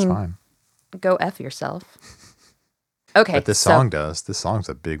 Doesn't No, that's mean fine. go F yourself. Okay. But this song does. This song's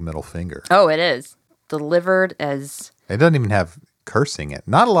a big middle finger. Oh, it is. Delivered as... It doesn't even have cursing it.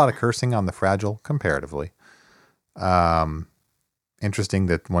 Not a lot of cursing on the Fragile, comparatively. Interesting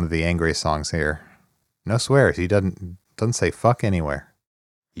that one of the angriest songs here, no swears. He doesn't say fuck anywhere.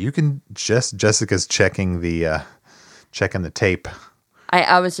 You can Jessica's checking the tape.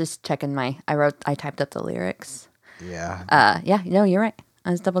 I was just checking I typed up the lyrics. Yeah. Yeah, no, you're right.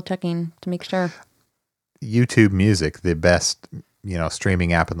 I was double checking to make sure. YouTube Music, the best,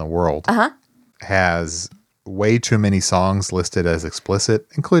 streaming app in the world, has way too many songs listed as explicit,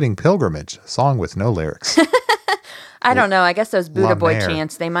 including Pilgrimage, a song with no lyrics. I don't know. I guess those Buddha Boy Lumiere.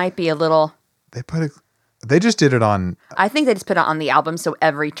 chants, they might be a little... They just did it on... I think they just put it on the album, so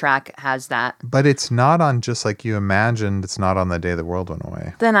every track has that. But it's not on Just Like You Imagined. It's not on The Day the World Went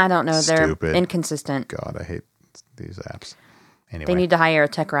Away. Then I don't know. They're Stupid. inconsistent. God, I hate these apps. Anyway. They need to hire a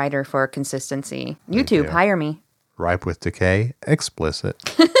tech writer for consistency. YouTube, hire me. Ripe with Decay, explicit.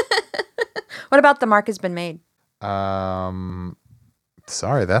 What about The Mark Has Been Made?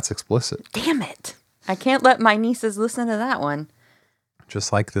 Sorry, that's explicit. Damn it. I can't let my nieces listen to that one.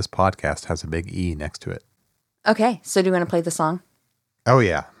 Just like this podcast has a big E next to it. Okay, so do you want to play the song? Oh,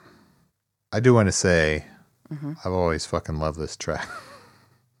 yeah. I do want to say, I've always fucking loved this track.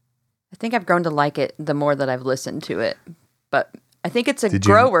 I think I've grown to like it the more that I've listened to it. But I think it's a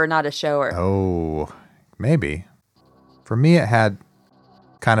grower, not a shower. Oh, maybe. For me, it had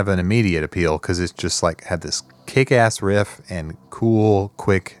kind of an immediate appeal because it's just like had this kick-ass riff and cool,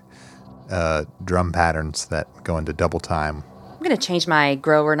 quick drum patterns that go into double time. I'm going to change my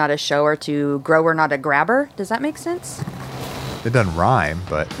grower, not a shower to grower, not a grabber. Does that make sense? It doesn't rhyme,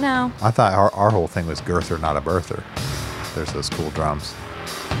 but No. I thought our whole thing was girther, not a birther. There's those cool drums.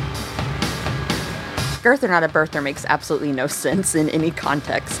 Girther, not a birther makes absolutely no sense in any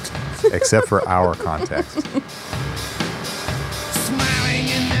context. Except for our context. Smiling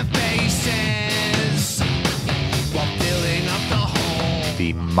in their faces while filling up the hole.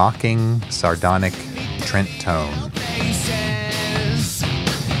 The mocking, sardonic Trent tone. Faces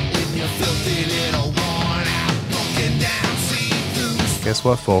in your filthy little worn out, broken down see-through. Guess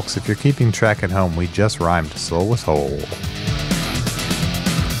what, folks? If you're keeping track at home, we just rhymed Soul with Hole.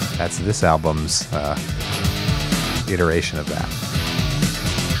 That's this album's iteration of that.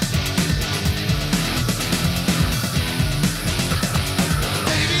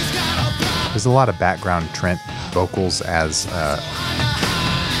 There's a lot of background Trent vocals as,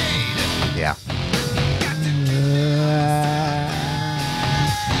 yeah.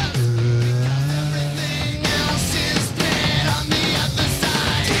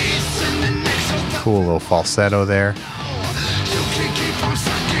 Cool little falsetto there.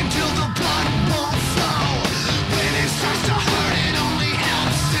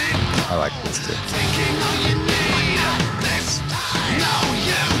 I like this too.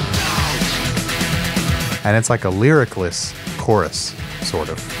 And it's like a lyricless chorus, sort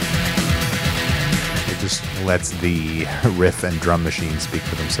of. It just lets the riff and drum machine speak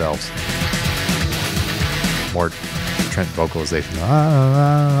for themselves. More Trent vocalization. And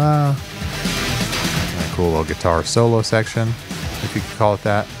a cool little guitar solo section, if you could call it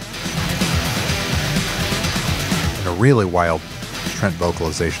that. And a really wild Trent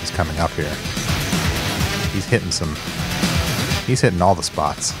vocalizations coming up here. He's hitting all the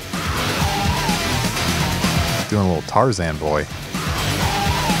spots. Doing a little Tarzan boy.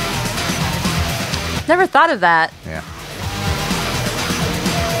 Never thought of that. Yeah.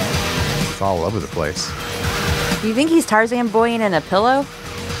 It's all over the place. Do you think he's Tarzan boying in a pillow?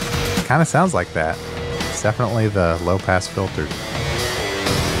 Kind of sounds like that. It's definitely the low pass filter.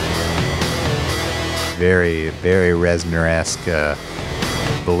 Very, very Reznor-esque,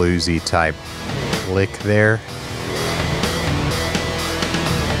 bluesy type lick there.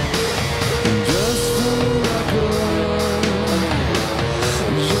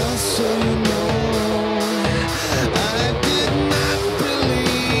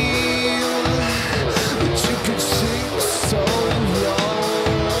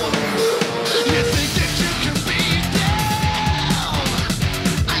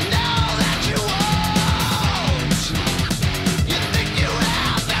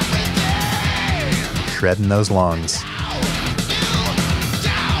 Shredding those lungs.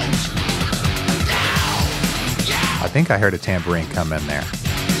 I think I heard a tambourine come in there.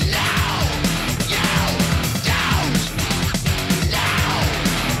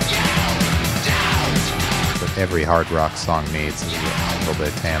 But every hard rock song needs is a little bit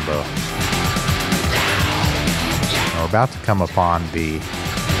of tambo. And we're about to come upon the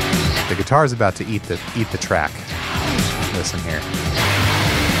guitar's about to eat the track. Listen here.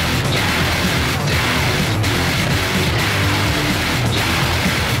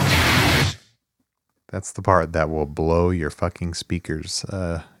 That's the part that will blow your fucking speakers.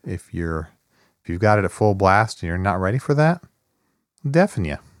 If you've got it at full blast and you're not ready for that, deafen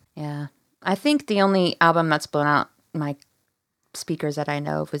you. Yeah. I think the only album that's blown out my speakers that I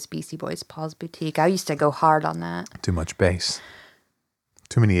know of was Beastie Boys' Paul's Boutique. I used to go hard on that. Too much bass.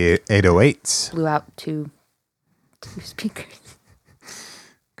 Too many 808s. Blew out two speakers.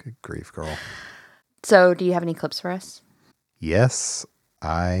 Good grief, girl. So, do you have any clips for us? Yes,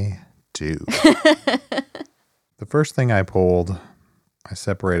 I do. The first thing I pulled, I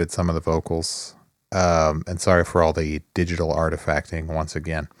separated some of the vocals. And sorry for all the digital artifacting once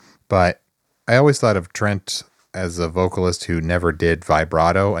again. But I always thought of Trent as a vocalist who never did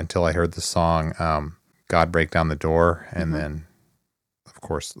vibrato until I heard the song God Break Down the Door. And then, of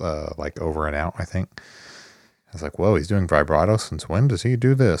course, like Over and Out, I think. I was like, whoa, he's doing vibrato? Since when does he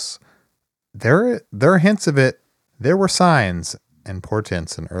do this? There are hints of it. There were signs and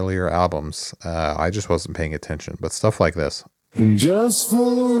portents in earlier albums. I just wasn't paying attention. But stuff like this. Just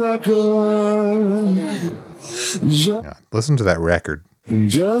for the record. Yeah, listen to that record.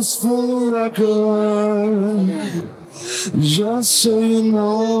 Just for the record. Just so you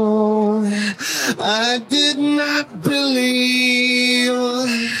know, I did not believe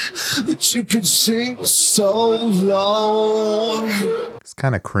that you could sing so low. It's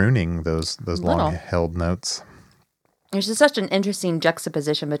kind of crooning those long held notes. There's just such an interesting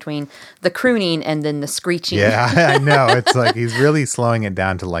juxtaposition between the crooning and then the screeching. Yeah, I know. It's like he's really slowing it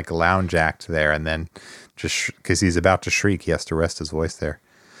down to like a lounge act there, and then just because he's about to shriek, he has to rest his voice there.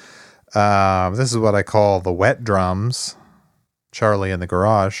 This is what I call the wet drums. Charlie in the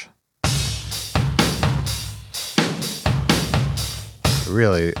Garage.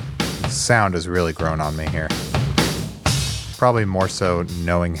 Really, the sound has really grown on me here. Probably more so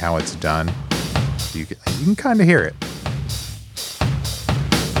knowing how it's done. You can kind of hear it.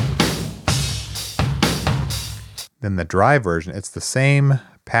 Then the dry version, it's the same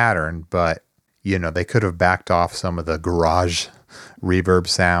pattern, but they could have backed off some of the garage reverb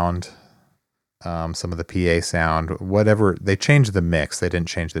sound, some of the PA sound, whatever. They changed the mix. They didn't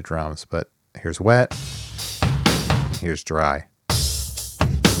change the drums, but here's wet. Here's dry.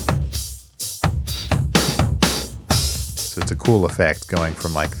 So it's a cool effect going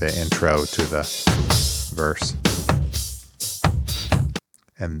from like the intro to the verse.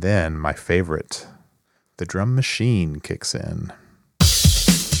 And then my favorite, the drum machine kicks in.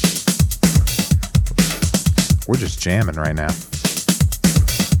 We're just jamming right now.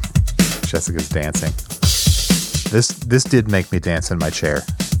 Jessica's dancing. This did make me dance in my chair.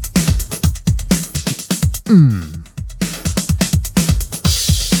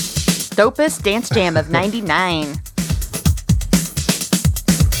 Dopest dance jam of 99.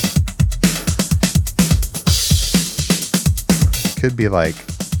 Could be like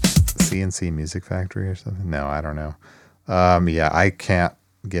CNC Music Factory or something. No, I don't know. Yeah, I can't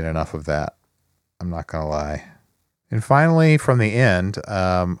get enough of that. I'm not gonna lie. And finally, from the end,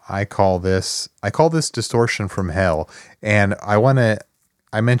 I call this distortion from hell. And I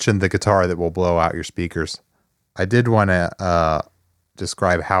mentioned the guitar that will blow out your speakers. I did want to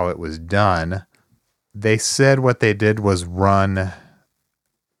describe how it was done. They said what they did was run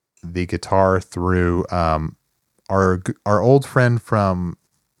the guitar through our old friend from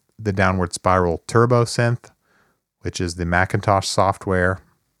the Downward Spiral Turbo Synth, which is the Macintosh software,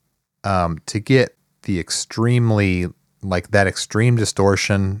 to get the extreme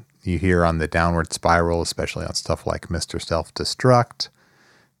distortion, you hear on the Downward Spiral, especially on stuff like Mr. Self-Destruct.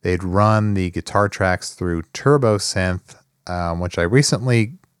 They'd run the guitar tracks through Turbo Synth, which I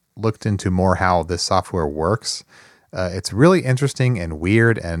recently looked into more how this software works. It's really interesting and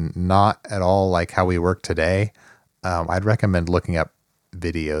weird and not at all like how we work today. I'd recommend looking up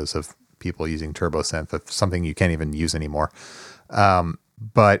videos of people using Turbo Synth. It's something you can't even use anymore.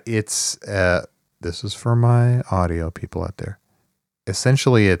 But it's, this is for my audio people out there.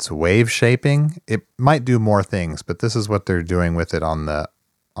 Essentially, it's wave shaping. It might do more things, but this is what they're doing with it on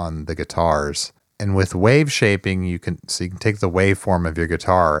the guitars. And with wave shaping, you can take the waveform of your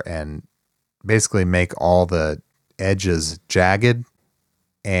guitar and basically make all the edges jagged,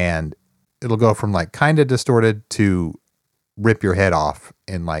 and it'll go from like kind of distorted to rip your head off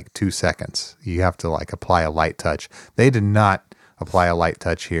in like 2 seconds. You have to like apply a light touch. They did not apply a light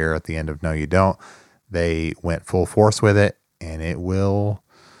touch here at the end of No You Don't. They went full force with it, and it will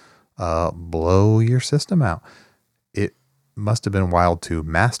blow your system out. It must have been wild to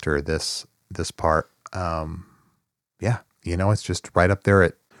master this part. Yeah, it's just right up there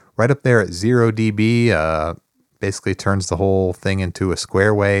at 0 dB. Basically turns the whole thing into a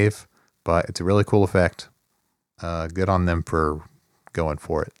square wave, but it's a really cool effect. Good on them for going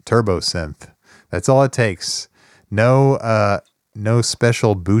for it. Turbo Synth. That's all it takes. No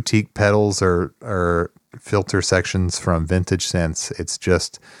special boutique pedals or filter sections from vintage synths. It's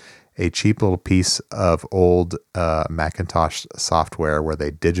just a cheap little piece of old Macintosh software where they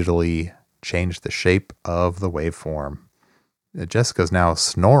digitally change the shape of the waveform. Jessica's now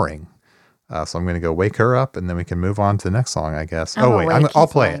snoring, so I'm going to go wake her up, and then we can move on to the next song, I guess. I'll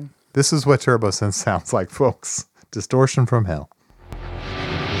play it. This is what Turbo Synth sounds like, folks. Distortion from Hell.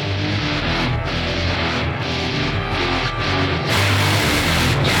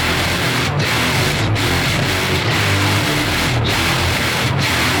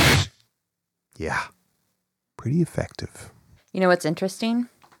 Yeah, pretty effective. You know what's interesting?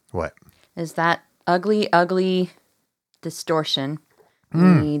 What? Is that ugly distortion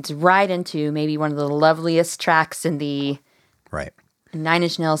leads right into maybe one of the loveliest tracks in the right Nine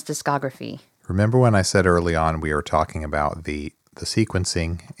Inch Nails discography. Remember when I said early on we were talking about the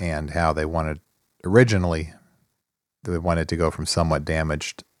sequencing and how originally they wanted to go from Somewhat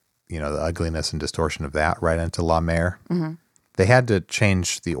Damaged, the ugliness and distortion of that right into La Mer. Mm-hmm. They had to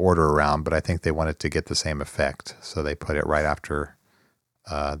change the order around, but I think they wanted to get the same effect, so they put it right after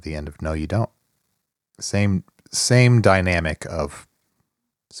the end of No You Don't. Same dynamic of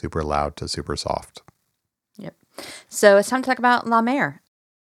super loud to super soft. Yep. So it's time to talk about La Mer.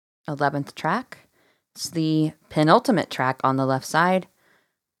 11th track. It's the penultimate track on the left side.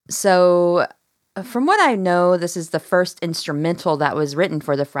 So from what I know, this is the first instrumental that was written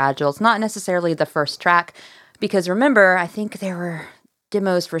for The Fragile. It's not necessarily the first track, because remember, I think there were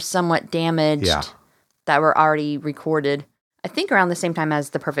demos for Somewhat Damaged that were already recorded, I think around the same time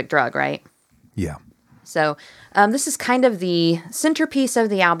as The Perfect Drug, right? Yeah. So this is kind of the centerpiece of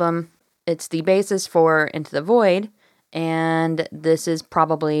the album. It's the basis for Into the Void, and this and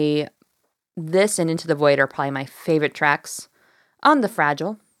Into the Void are probably my favorite tracks on The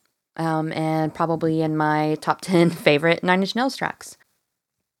Fragile, and probably in my top 10 favorite Nine Inch Nails tracks.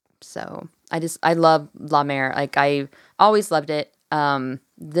 So I love La Mer. Like, I always loved it.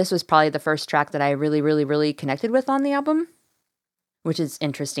 This was probably the first track that I really, really, really connected with on the album, which is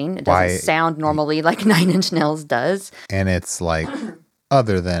interesting. It doesn't sound normally like Nine Inch Nails does. And it's like,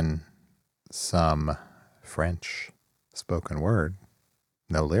 other than some French spoken word,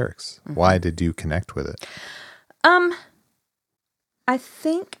 no lyrics. Mm-hmm. Why did you connect with it? I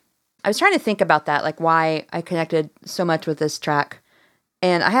think I was trying to think about that, like why I connected so much with this track.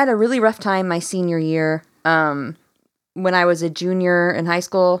 And I had a really rough time my senior year. When I was a junior in high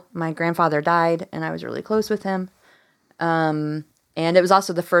school, my grandfather died, and I was really close with him. And it was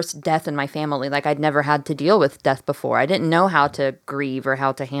also the first death in my family. Like, I'd never had to deal with death before. I didn't know how to grieve or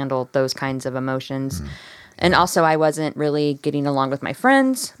how to handle those kinds of emotions. Mm. And also, I wasn't really getting along with my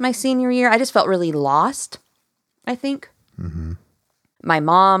friends my senior year. I just felt really lost, I think. Mm-hmm. My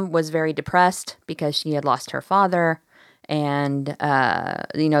mom was very depressed because she had lost her father. And,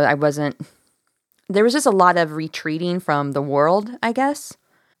 there was just a lot of retreating from the world, I guess.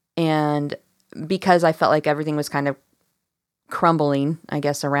 And because I felt like everything was kind of crumbling, I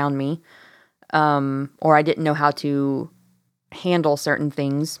guess, around me, or I didn't know how to handle certain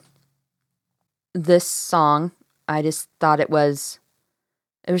things, this song, I just thought it was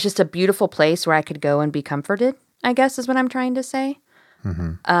just a beautiful place where I could go and be comforted, I guess is what I'm trying to say.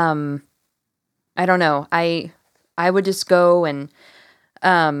 Mm-hmm. I don't know. I would just go and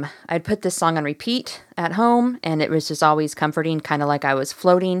I'd put this song on repeat at home, and it was just always comforting, kind of like I was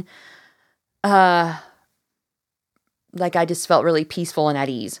floating. Like I just felt really peaceful and at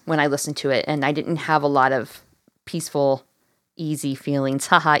ease when I listened to it, and I didn't have a lot of peaceful, easy feelings.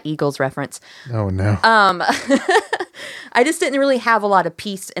 Haha, Eagles reference. Oh no. I just didn't really have a lot of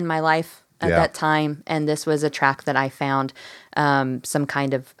peace in my life at Yeah. that time, and this was a track that I found some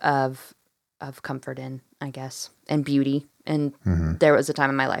kind of comfort in, I guess, and beauty. And there was a time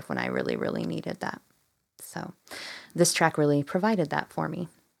in my life when I really, really needed that. So this track really provided that for me.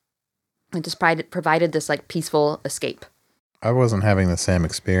 It just provided this like peaceful escape. I wasn't having the same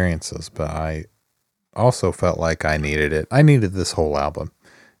experiences, but I also felt like I needed it. I needed this whole album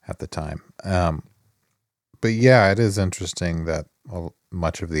at the time. But yeah, it is interesting that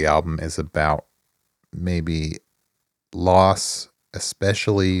much of the album is about maybe loss,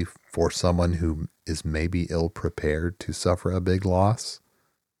 especially for someone who is maybe ill-prepared to suffer a big loss.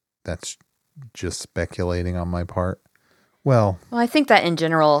 That's just speculating on my part. Well, I think that in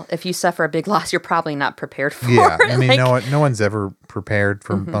general, if you suffer a big loss, you're probably not prepared for yeah, it. I mean, Like, no one's ever prepared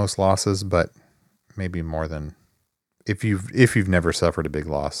for most losses, but maybe more than if you've never suffered a big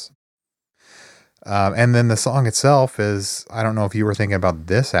loss. And then the song itself is, I don't know if you were thinking about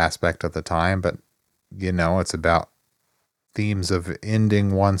this aspect at the time, but it's about themes of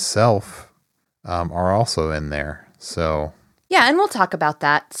ending oneself are also in there. So yeah, and we'll talk about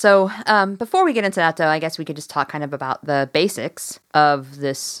that. So before we get into that, though, I guess we could just talk kind of about the basics of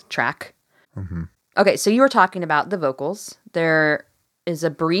this track. Okay, so you were talking about the vocals. There is a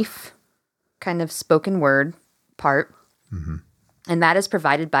brief kind of spoken word part, and that is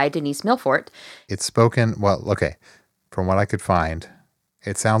provided by Denise Milfort. it's spoken, well, okay, from what I could find,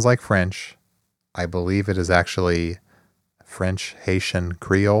 it sounds like French. I believe it is actually French Haitian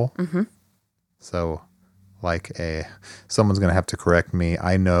Creole. So like someone's going to have to correct me.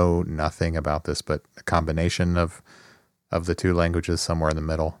 I know nothing about this, but a combination of the two languages somewhere in the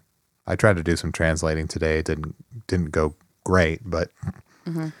middle. I tried to do some translating today. It didn't go great, but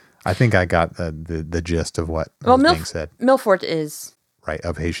I think I got the gist of what was being said. Milfort is, Right,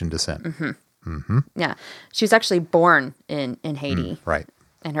 of Haitian descent. yeah, she was actually born in Haiti, Right,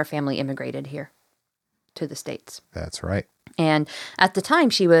 and her family immigrated here to the States. that's right. And at the time,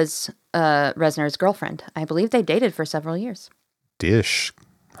 she was Reznor's girlfriend. I believe they dated for several years. Dish,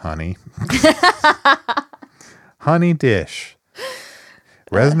 honey. Honey Dish.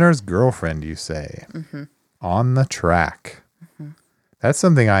 Reznor's girlfriend, you say. On the track. That's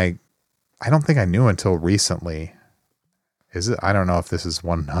something I don't think I knew until recently. Is it? I don't know if this is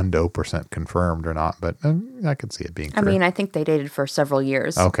 100% confirmed or not, but I could see it being true. I mean, I think they dated for several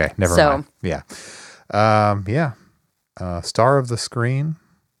years. Okay, never mind. Yeah. Yeah. Star of the screen,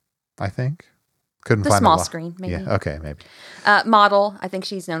 I think. Couldn't The find small a lot. screen, maybe. Yeah, okay, maybe. Model. I think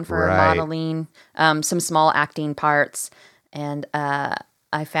she's known for Right. modeling, some small acting parts. And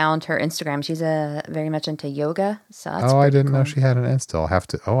I found her Instagram. She's very much into yoga. So that's I pretty didn't know cool. she had an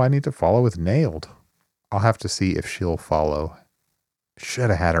Insta. I need to follow with Nailed. I'll have to see if she'll follow. Should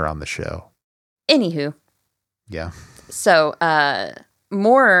have had her on the show. Anywho, Yeah. so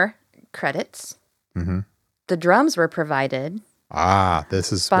more credits. Mm-hmm. The drums were provided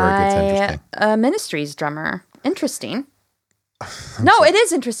This is where it gets by interesting. a Ministries drummer. Interesting. No, it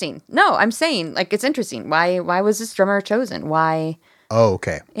is interesting. No, I'm saying like it's interesting. Why was this drummer chosen? Why? Oh,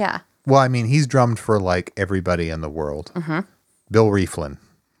 okay. Yeah. Well, I mean, he's drummed for like everybody in the world. Bill Rieflin.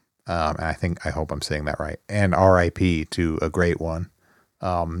 And I hope I'm saying that right. And R.I.P. to a great one.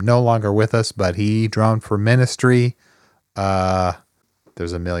 No longer with us, but he drummed for Ministry.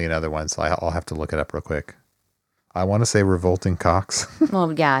 There's a million other ones. So I'll have to look it up real quick. I want to say Revolting Cocks.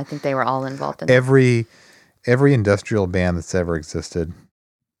 Well, yeah, I think they were all involved in it. every industrial band that's ever existed.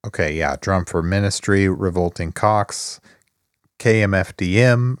 Okay, yeah, drum for Ministry, Revolting Cocks,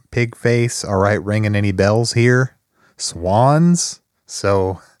 KMFDM, Pigface. All right, ringing any bells here? Swans.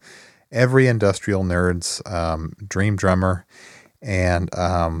 So every industrial nerd's dream drummer, and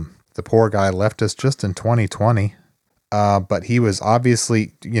the poor guy left us just in 2020. But he was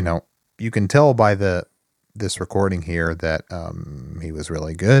obviously, you can tell by this recording here that he was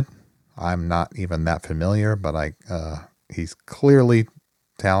really good. I'm not even that familiar, but he's clearly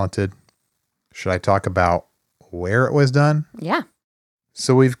talented. Should I talk about where it was done? Yeah.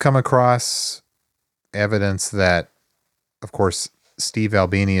 So we've come across evidence that, of course, Steve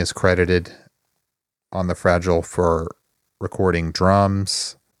Albini is credited on The Fragile for recording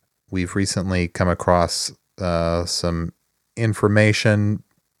drums. We've recently come across some information,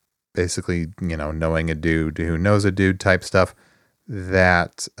 basically, knowing a dude who knows a dude type stuff,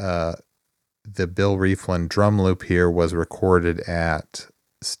 that the Bill Rieflin drum loop here was recorded at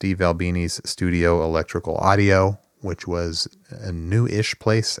Steve Albini's Studio Electrical Audio, which was a new-ish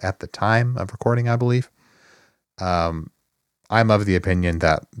place at the time of recording, I believe. I'm of the opinion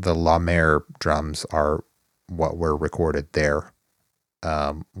that the La Mer drums are what were recorded there.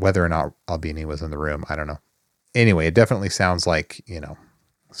 Whether or not Albini was in the room, I don't know. Anyway, it definitely sounds like,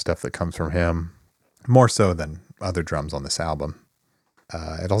 stuff that comes from him, more so than other drums on this album.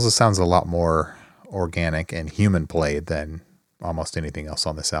 It also sounds a lot more organic and human played than almost anything else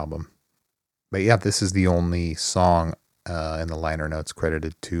on this album. But yeah, this is the only song in the liner notes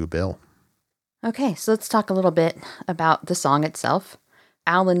credited to Bill. Okay, so let's talk a little bit about the song itself.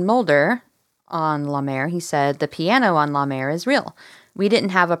 Alan Mulder on La Mer, he said, "The piano on La Mer is real. We didn't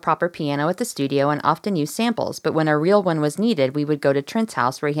have a proper piano at the studio and often used samples, but when a real one was needed, we would go to Trent's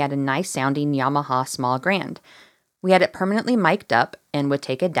house where he had a nice-sounding Yamaha Small Grand. We had it permanently mic'd up and would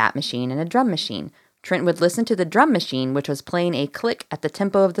take a DAT machine and a drum machine. Trent would listen to the drum machine, which was playing a click at the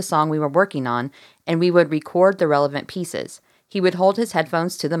tempo of the song we were working on, and we would record the relevant pieces. He would hold his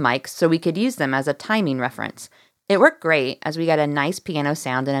headphones to the mics so we could use them as a timing reference. It worked great, as we got a nice piano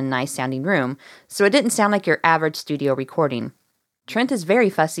sound in a nice-sounding room, so it didn't sound like your average studio recording. Trent is very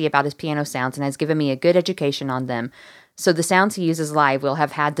fussy about his piano sounds and has given me a good education on them, so the sounds he uses live will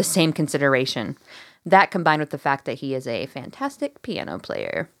have had the same consideration. That combined with the fact that he is a fantastic piano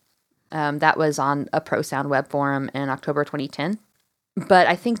player." That was on a Pro Sound web forum in October 2010. But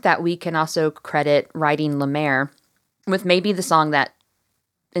I think that we can also credit writing La Mer with maybe the song that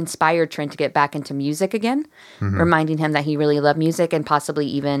inspired Trent to get back into music again, reminding him that he really loved music and possibly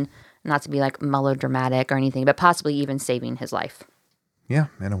even, not to be like melodramatic or anything, but possibly even saving his life. Yeah,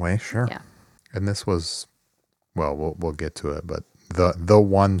 in a way, sure. Yeah. And this was, well, we'll get to it, but the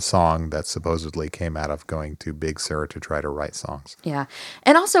one song that supposedly came out of going to Big Sur to try to write songs. Yeah.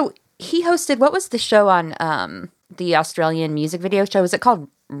 And also, he hosted, what was the show on the Australian music video show? Was it called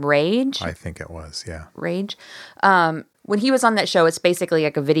Rage? I think it was, yeah. Rage. When he was on that show, it's basically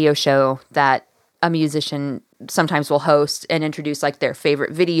like a video show that a musician sometimes will host and introduce like their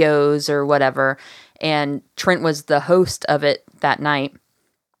favorite videos or whatever. And Trent was the host of it that night.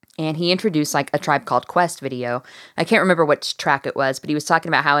 And he introduced like a Tribe Called Quest video. I can't remember which track it was, but he was talking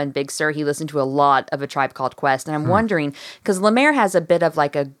about how in Big Sur he listened to a lot of a Tribe Called Quest. And I'm wondering, because La Mer has a bit of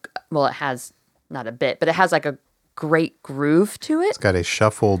like it has not a bit, but it has like a great groove to it. It's got a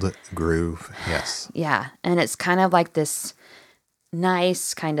shuffled groove, yes. Yeah, and it's kind of like this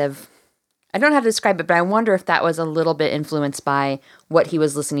nice kind of, I don't know how to describe it, but I wonder if that was a little bit influenced by what he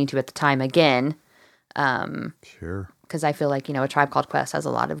was listening to at the time again. Sure. Because I feel like, A Tribe Called Quest has a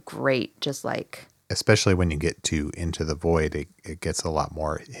lot of great, just like... Especially when you get to Into the Void, it gets a lot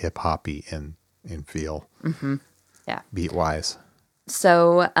more hip-hoppy in feel. Mm-hmm. Yeah. Beat-wise.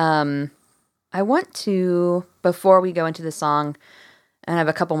 So, I want to, before we go into the song, and I have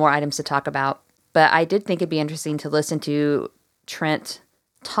a couple more items to talk about, but I did think it'd be interesting to listen to Trent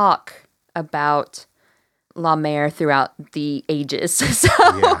talk about La Mer throughout the ages.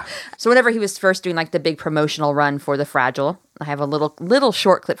 So whenever he was first doing like the big promotional run for The Fragile, I have a little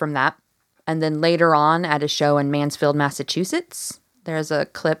short clip from that. And then later on at a show in Mansfield, Massachusetts, there's a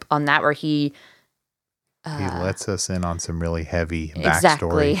clip on that where he lets us in on some really heavy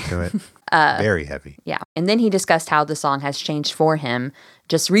backstory to it. Very heavy. Yeah. And then he discussed how the song has changed for him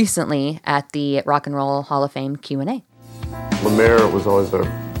just recently at the Rock and Roll Hall of Fame Q&A. La Mer was always the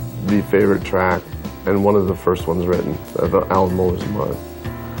favorite track and one of the first ones written, Alan Mulder's Mud.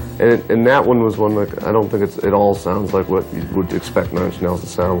 And that one was one, like, I don't think it all sounds like what you would expect Nine Inch Nails to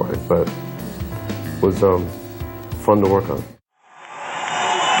sound like, but was fun to work on.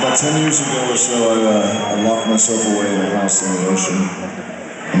 About 10 years ago or so, I locked myself away in a house in the ocean,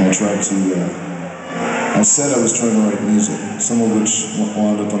 and I tried to, I said I was trying to write music, some of which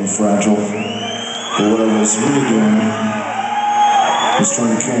wound up on The Fragile, but what I was really doing was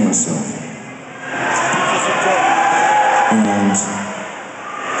trying to kill myself. And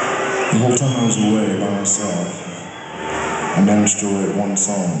the whole time I was away by myself, I managed to write one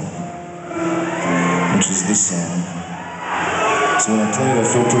song, which is this song. So when I play it, I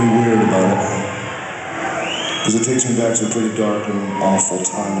feel pretty weird about it, because it takes me back to a pretty dark and awful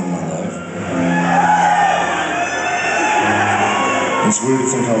time in my life. It's weird to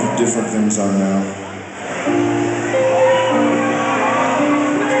think how different things are now.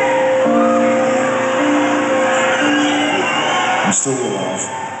 I'm still alive.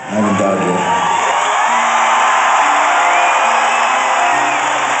 I haven't died yet.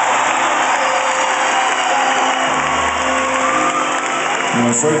 I'm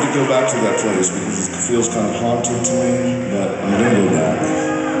afraid to go back to that place because it feels kind of haunted to me, but I'm going to go back.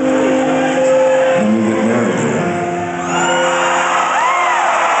 And I'm going to get married there.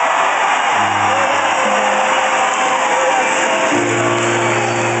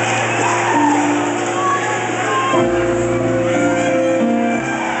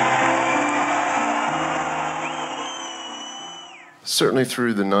 certainly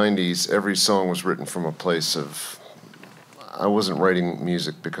through the 90s, every song was written from a place of, I wasn't writing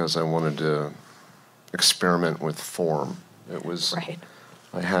music because I wanted to experiment with form. It was, Right.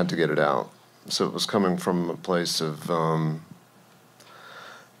 I had to get it out. So it was coming from a place of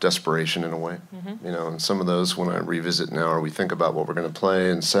desperation in a way, you know, and some of those when I revisit now or we think about what we're going to play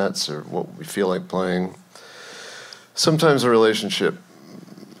in sets or what we feel like playing, sometimes a relationship,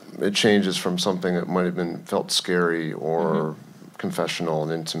 it changes from something that might have been felt scary or confessional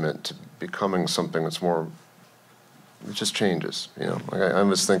and intimate to becoming something that's more, it just changes, you know. Like I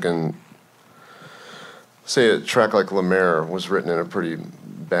was thinking, say a track like La Mer was written in a pretty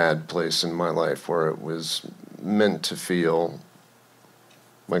bad place in my life where it was meant to feel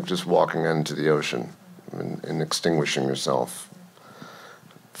like just walking into the ocean and extinguishing yourself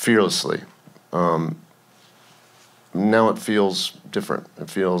fearlessly. Now it feels different. It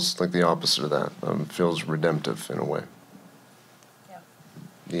feels like the opposite of that. It feels redemptive in a way.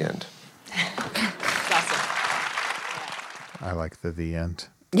 The end. It's awesome. I like the end.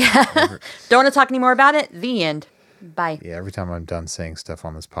 Yeah. Don't want to talk anymore about it? The end. Bye. Yeah, every time I'm done saying stuff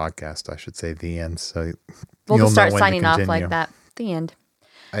on this podcast, I should say the end. So We'll you'll just know start when to signing off continue. like that. The end.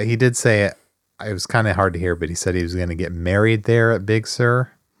 He did say it. It was kind of hard to hear, but he said he was going to get married there at Big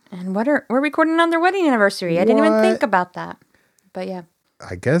Sur. And we're recording on their wedding anniversary. I didn't even What? think about that. But yeah.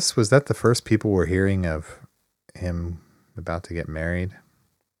 I guess, was that the first people were hearing of him about to get married?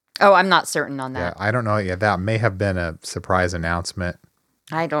 Oh, I'm not certain on Yeah, that. I don't know. Yeah, that may have been a surprise announcement.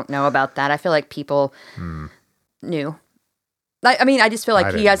 I don't know about that. I feel like people knew. I mean, I just feel I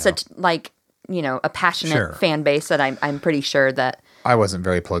like he didn't has know. such like, you know, a passionate Sure. fan base that I'm pretty sure that I wasn't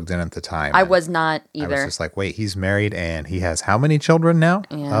very plugged in at the time. I and was not I was either. just like, wait, he's married and he has how many children now?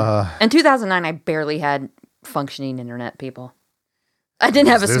 Yeah. In 2009, I barely had functioning internet, people. I didn't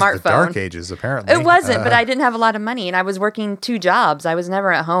have a There's smartphone. The dark ages, apparently. It wasn't, but I didn't have a lot of money, and I was working 2 jobs. I was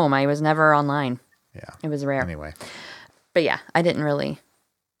never at home. I was never online. Yeah. It was rare. Anyway, But yeah,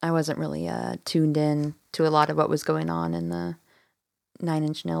 I wasn't really tuned in to a lot of what was going on in the Nine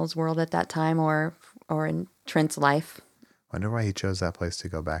Inch Nails world at that time, or in Trent's life. wonder why he chose that place to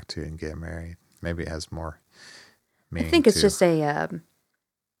go back to and get married. Maybe it has more meaning. I think it's to- just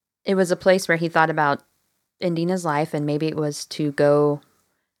it was a place where he thought about ending his life, and maybe it was to go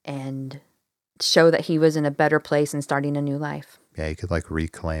and show that he was in a better place and starting a new life. Yeah, you could like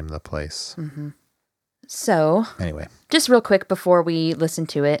reclaim the place. So, Anyway, just real quick before we listen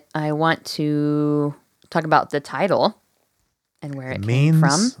to it, I want to talk about the title and where it came means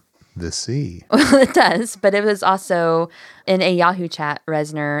from. the sea. Well, it does, but it was also in a Yahoo chat,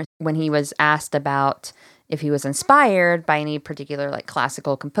 Reznor, when he was asked about if he was inspired by any particular like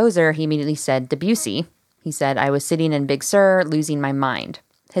classical composer, he immediately said Debussy. He said, I was sitting in Big Sur, losing my mind.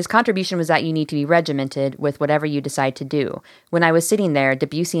 His contribution was that you need to be regimented with whatever you decide to do. When I was sitting there,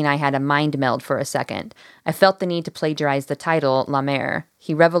 Debussy and I had a mind meld for a second. I felt the need to plagiarize the title, La Mer.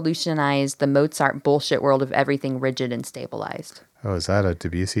 He revolutionized the Mozart bullshit world of everything rigid and stabilized. Oh, is that a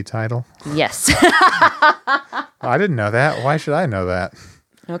Debussy title? Yes. I didn't know that. Why should I know that?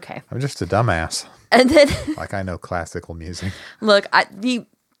 Okay. I'm just a dumbass. And then, Like I know classical music. look, the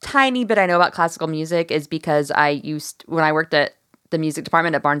tiny bit I know about classical music is because when I worked at the music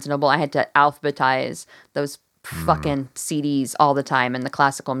department at Barnes & Noble, I had to alphabetize those fucking CDs all the time in the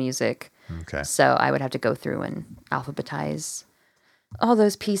classical music. Okay. So I would have to go through and alphabetize all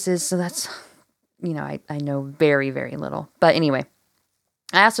those pieces. So that's, I know very, very little. But anyway,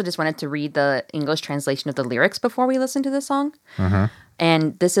 I also just wanted to read the English translation of the lyrics before we listen to the song.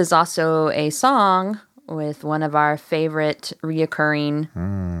 And this is also a song with one of our favorite reoccurring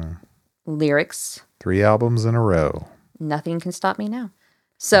lyrics. 3 albums in a row, Nothing can stop me now.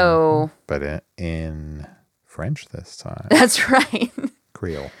 So but in French this time. that's right.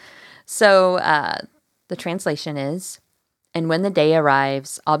 Creole. So the translation is, and when the day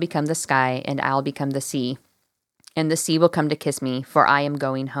arrives, I'll become the sky and I'll become the sea. And the sea will come to kiss me, for I am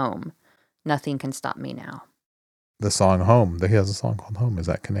going home. Nothing can stop me now. The song Home. He has a song called Home. Is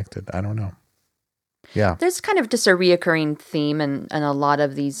that connected? I don't know. Yeah. There's kind of just a reoccurring theme in a lot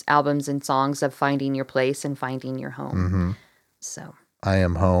of these albums and songs of finding your place and finding your home. So I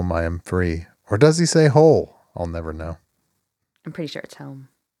am home. I am free. Or does he say whole? I'll never know. I'm pretty sure it's home.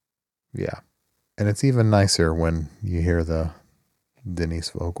 Yeah. And it's even nicer when you hear the Denise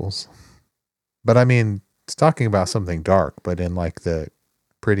vocals. But I mean, it's talking about something dark, but in like the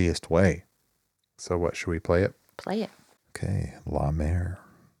prettiest way. So what, should we play it? Play it. Okay. La Mer.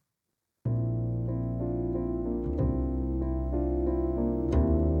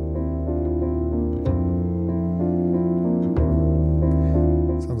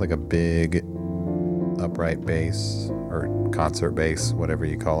 Sounds like a big upright bass or concert bass, whatever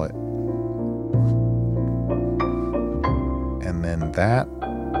you call it. And then that,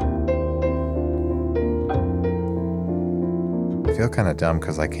 I feel kind of dumb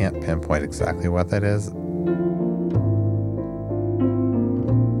because I can't pinpoint exactly what that is. It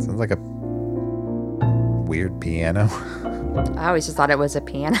sounds like a weird piano. I always just thought it was a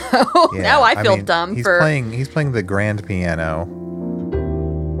piano. Now I feel dumb he's for he's playing the grand piano.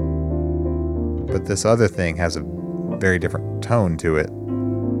 But this other thing has a very different tone to it.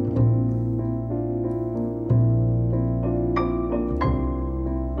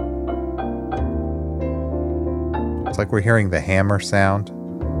 It's like we're hearing the hammer sound,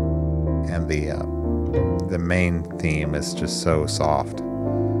 and the main theme is just so soft.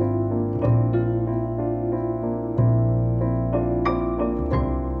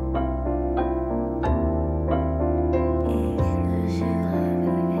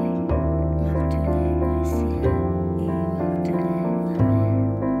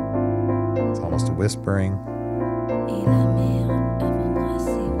 It's almost whispering.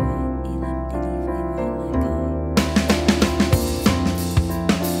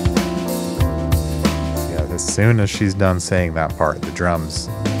 As soon as she's done saying that part, the drums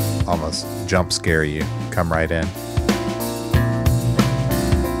almost jump scare you, come right in.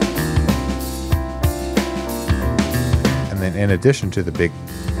 And then in addition to the big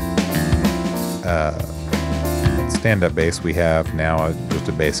stand-up bass, we have now just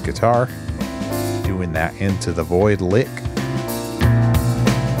a bass guitar doing that Into the Void lick.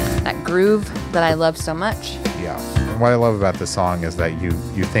 that groove that I love so much. Yeah. And what I love about this song is that you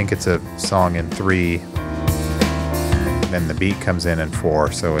think it's a song in 3, then the beat comes in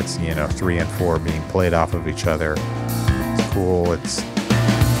 4, so it's 3 and 4 being played off of each other. It's cool. It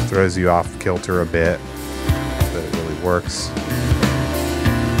throws you off kilter a bit, but it really works.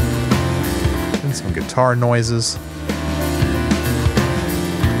 And some guitar noises.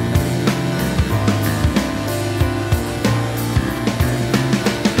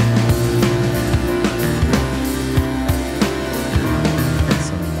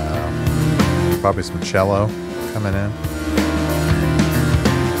 Probably some cello coming in.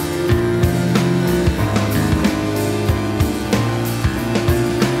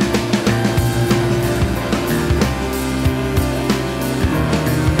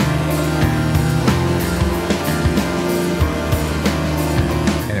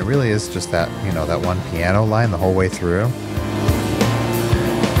 And it really is just that, that one piano line the whole way through.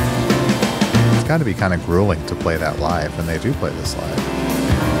 It's got to be kind of grueling to play that live, and they do play this live.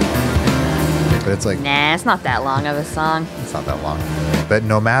 But it's like, Nah, it's not that long of a song. it's not that long. But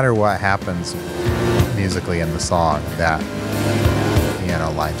no matter what happens musically in the song, that piano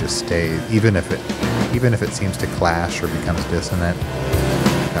line just stays. Even if it seems to clash or becomes dissonant,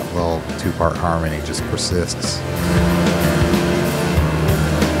 that little 2-part harmony just persists.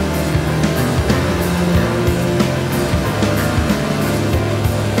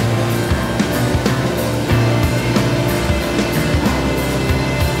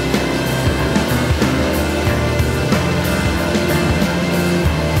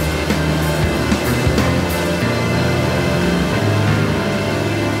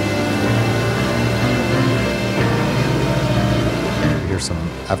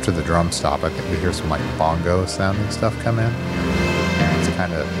 After the drum stop, I think we hear some like bongo sounding stuff come in. It's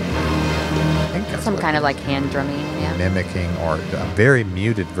kind of, I think that's Some what kind it of like hand drumming, yeah. mimicking or a very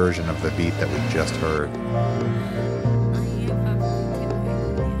muted version of the beat that we just heard.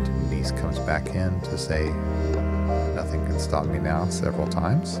 Denise comes back in to say, "Nothing can stop me now," several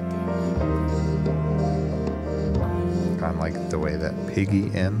times. Kind of like the way that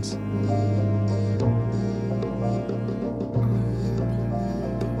Piggy ends.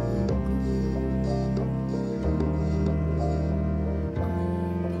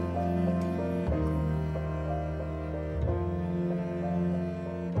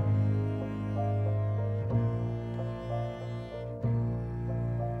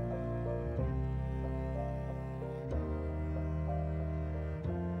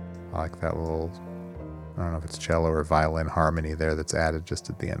 I like that little, I don't know if it's cello or violin harmony there that's added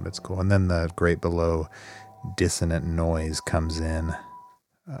just at the end, but it's cool. And then the great below dissonant noise comes in,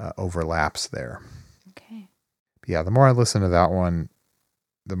 overlaps there. Okay. But yeah, the more I listen to that one,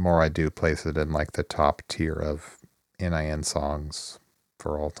 the more I do place it in like the top tier of NIN songs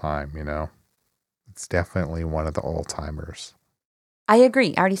for all time, It's definitely one of the all-timers. I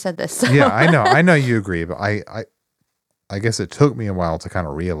agree. I already said this. So. Yeah, I know you agree, but I guess it took me a while to kind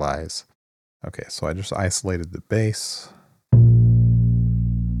of realize. Okay, so I just isolated the bass.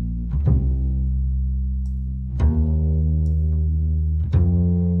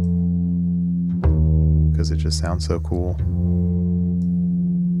 because it just sounds so cool.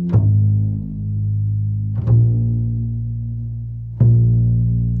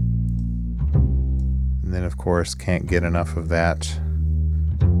 And then, of course, can't get enough of that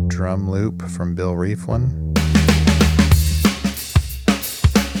drum loop from Bill Rieflin.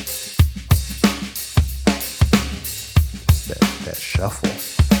 Just that shuffle.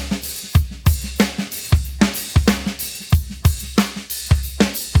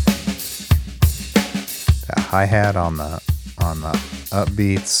 That hi-hat on the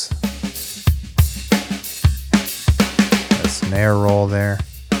upbeats. That snare roll there.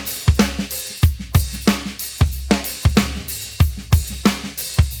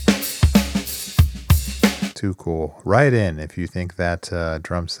 Too cool. Write in if you think that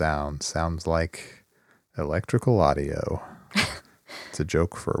drum sound sounds like electrical audio. It's a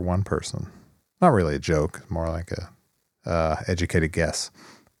joke for one person. Not really a joke, more like a educated guess.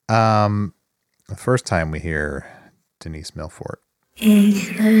 The first time we hear Denise Milford. Et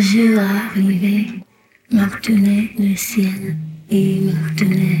le jour arrivé, me retenait le ciel et me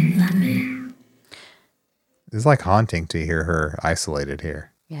retenait la mer. It's like haunting to hear her isolated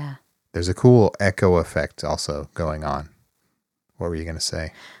here. Yeah. There's a cool echo effect also going on. What were you going to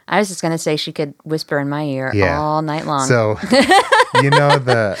say? I was just going to say she could whisper in my ear all night long. So,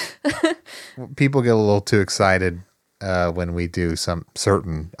 the people get a little too excited when we do some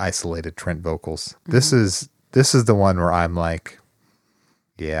certain isolated Trent vocals. Mm-hmm. This is the one where I'm like,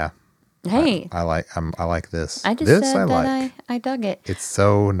 yeah. Hey, I like this. I just this said that I dug it. It's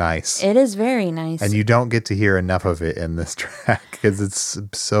so nice. It is very nice. And you don't get to hear enough of it in this track because it's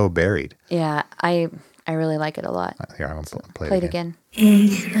so buried. Yeah, I really like it a lot. Here, I'm going to play it again. Et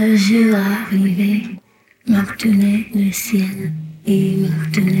le jour arrivé, me retenait le ciel et me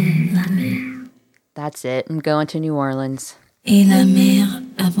retenait la mer. That's it. I'm going to New Orleans. Et la mer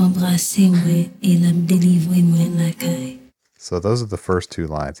a embrassé moi et l'a délivré moi la caille. So those are the first two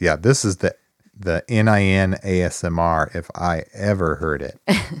lines. Yeah, this is the NIN ASMR if I ever heard it.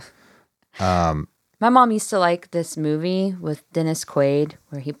 My mom used to like this movie with Dennis Quaid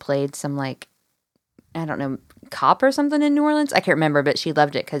where he played some I don't know, cop or something in New Orleans. I can't remember, but she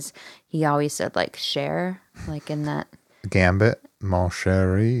loved it because he always said Cher, in that. Gambit, mon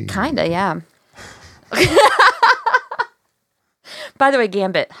chéri. Kinda, yeah. By the way,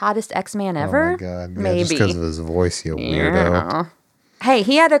 Gambit, hottest X-Man ever? Oh my God. Yeah, maybe. Just because of his voice, you weirdo. Yeah. Hey,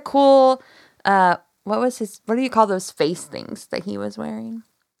 he had a cool, what do you call those face things that he was wearing?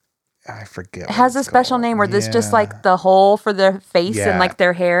 I forget. It has a special name where there's just the hole for their face and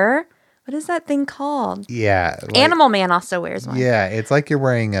their hair. What is that thing called? Yeah. Animal Man also wears one. Yeah, it's like you're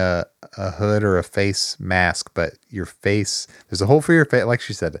wearing a hood or a face mask, but your face, there's a hole for your face, like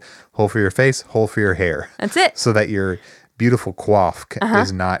she said, hole for your face, hole for your hair. That's it. So that your beautiful coif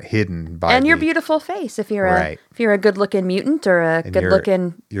is not hidden by your beautiful face if you're a good-looking mutant or a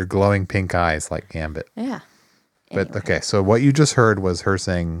good-looking... Your glowing pink eyes like Gambit. Yeah. But anyway. okay, so what you just heard was her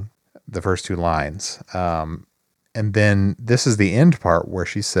saying the first two lines. And then this is the end part where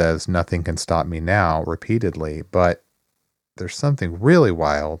she says, "Nothing can stop me now," repeatedly. But there's something really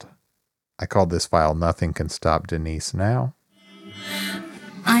wild. I called this file "Nothing Can Stop Denise Now."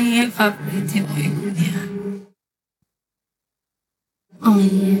 I am up with you,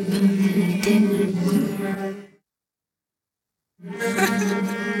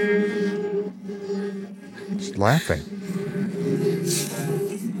 She's laughing.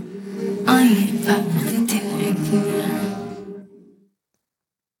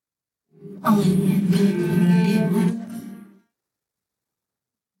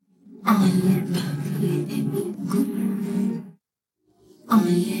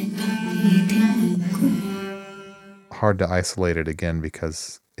 Hard to isolate it again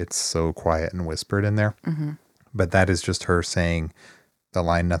because it's so quiet and whispered in there. Mm-hmm. But that is just her saying the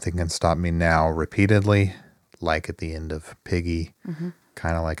line "Nothing can stop me now" repeatedly, like at the end of Piggy,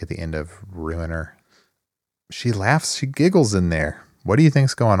 kind of like at the end of Ruiner. She laughs, she giggles in there. What do you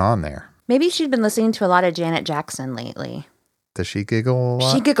think's going on there? Maybe she's been listening to a lot of Janet Jackson lately. Does she giggle a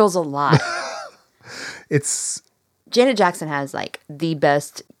lot? She giggles a lot. Janet Jackson has the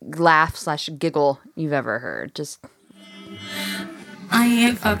best laugh/giggle you've ever heard.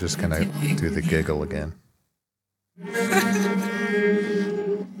 I'm just going to do the giggle again.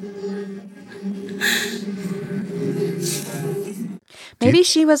 Maybe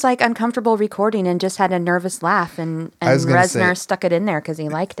she was uncomfortable recording and just had a nervous laugh and Reznor stuck it in there because he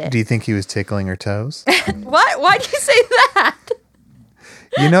liked it. Do you think he was tickling her toes? What? Why'd you say that?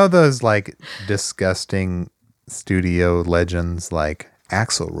 You know those disgusting studio legends like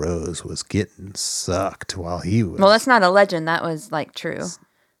Axl Rose was getting sucked while he was... Well, that's not a legend. That was true.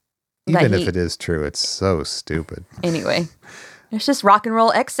 Even if it is true, it's so stupid. Anyway, it's just rock and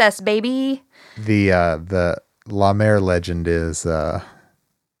roll excess, baby. The La Mer legend is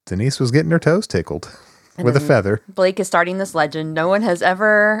Denise was getting her toes tickled with a feather. Blake is starting this legend. No one has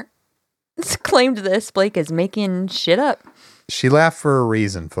ever claimed this. Blake is making shit up. She laughed for a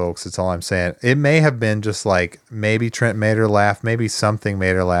reason, folks. That's all I'm saying. It may have been just like maybe Trent made her laugh. Maybe something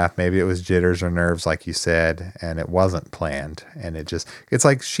made her laugh. Maybe it was jitters or nerves, like you said, and it wasn't planned. And it's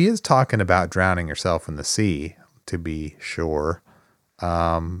like she is talking about drowning herself in the sea, to be sure.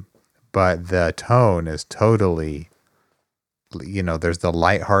 But the tone is totally, there's the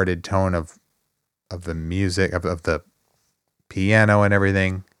lighthearted tone of the music, of the piano and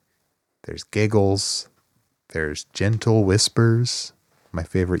everything. There's giggles. There's gentle whispers. My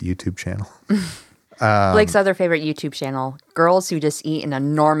favorite YouTube channel. Blake's other favorite YouTube channel, girls who just eat an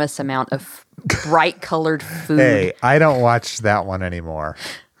enormous amount of bright colored food. Hey, I don't watch that one anymore.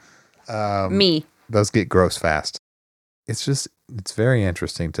 Me. Those get gross fast. It's very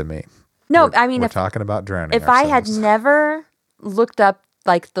interesting to me. No, we're talking about drowning. If I had never looked up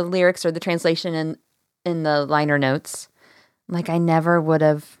like the lyrics or the translation in the liner notes, like I never would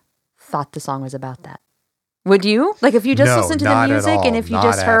have thought the song was about that. Would you? Like if you just listened to the music and if you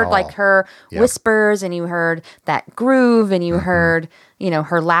just heard like her whispers and you heard that groove and you heard,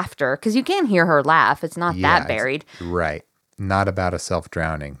 her laughter, because you can hear her laugh. It's not that buried. Right. Not about a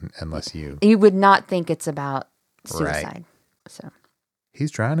self-drowning unless you would not think it's about suicide. Right. So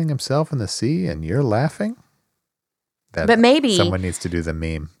he's drowning himself in the sea and you're laughing? But maybe someone needs to do the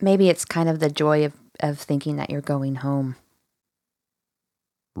meme. Maybe it's kind of the joy of thinking that you're going home.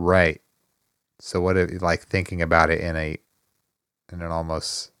 Right. So what if, like, thinking about it in an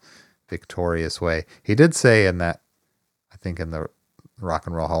almost victorious way? He did say in that, I think in the Rock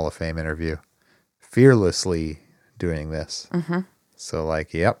and Roll Hall of Fame interview, fearlessly doing this. Mm-hmm. So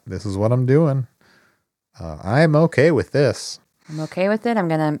like, yep, this is what I'm doing. I'm okay with this. I'm okay with it. I'm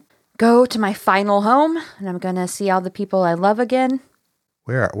going to go to my final home and I'm going to see all the people I love again.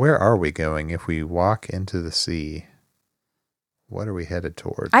 Where are we going if we walk into the sea? What are we headed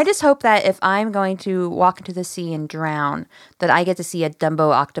towards? I just hope that if I'm going to walk into the sea and drown, that I get to see a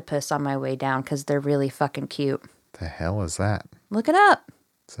Dumbo octopus on my way down because they're really fucking cute. The hell is that? Look it up.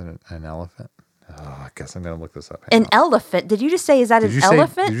 Is it an elephant? Oh, I guess I'm going to look this up. An elephant? Did you just say, is that an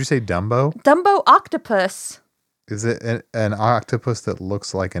elephant? Did you say Dumbo? Dumbo octopus. Is it an octopus that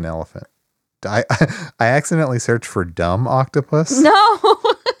looks like an elephant? I accidentally searched for dumb octopus. No.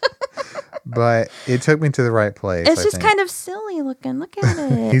 But it took me to the right place. It's just kind of silly looking. Look at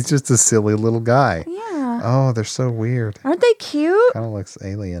it. He's just a silly little guy. Yeah. Oh, they're so weird. Aren't they cute? Kind of looks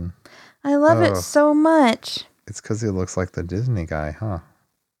alien. I love it so much. It's because he looks like the Disney guy, huh?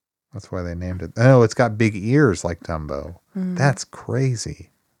 That's why they named it. Oh, it's got big ears like Dumbo. Mm. That's crazy.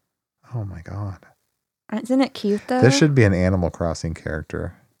 Oh, my God. Isn't it cute, though? This should be an Animal Crossing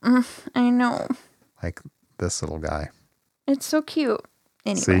character. I know. Like this little guy. It's so cute.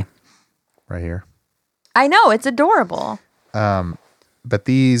 Anyway. See? Right here. I know, it's adorable. But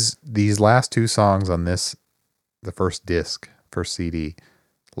these last two songs on the first CD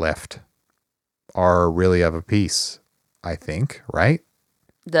left are really of a piece, I think, right?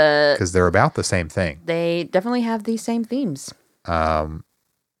 Because they're about the same thing. They definitely have these same themes.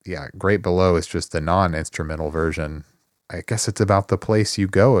 Yeah, Great Below is just the non-instrumental version. I guess it's about the place you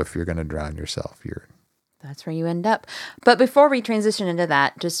go if you're going to drown yourself. That's where you end up. But before we transition into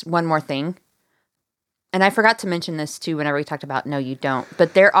that, just one more thing. And I forgot to mention this too whenever we talked about No You Don't.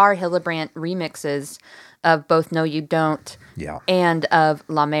 But there are Hillebrand remixes of both No You Don't and of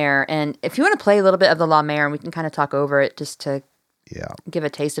La Mer. And if you want to play a little bit of the La Mer, and we can kind of talk over it just to give a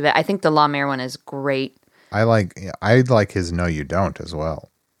taste of it. I think the La Mer one is great. I like his No You Don't as well.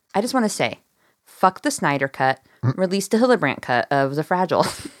 I just want to say, fuck the Snyder cut. Release the Hillebrand cut of The Fragile.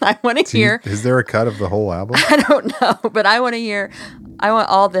 I want to hear. Is there a cut of the whole album? I don't know, but I want to hear. I want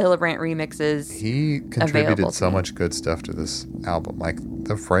all the Hillebrand remixes. He contributed so much good stuff to this album. Like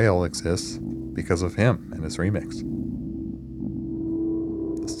The Frail exists because of him and his remix.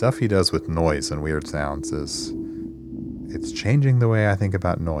 The stuff he does with noise and weird sounds it's changing the way I think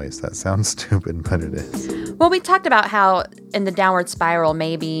about noise. That sounds stupid, but it is. Well, we talked about how in the Downward Spiral,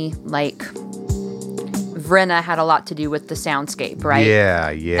 maybe like Vrenna had a lot to do with the soundscape, right? Yeah.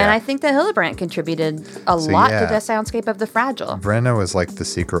 And I think that Hillebrand contributed a lot to the soundscape of The Fragile. Vrenna was like the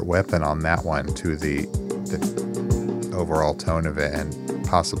secret weapon on that one to the overall tone of it, and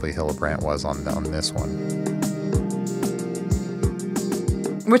possibly Hillebrand was on this one.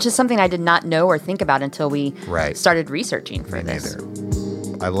 Which is something I did not know or think about until we started researching for this.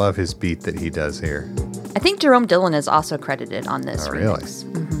 I love his beat that he does here. I think Jerome Dillon is also credited on this remix.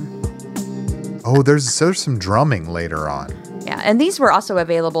 Really? Mm-hmm. Oh, there's some drumming later on. Yeah, and these were also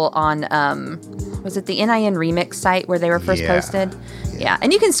available on, was it the NIN Remix site where they were first posted? Yeah,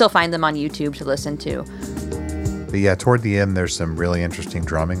 and you can still find them on YouTube to listen to. But yeah, toward the end, there's some really interesting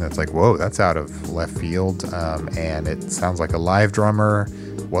drumming that's like, whoa, that's out of left field. And it sounds like a live drummer.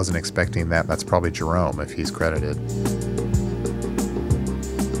 Wasn't expecting that. That's probably Jerome if he's credited.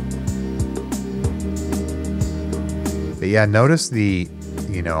 But yeah, notice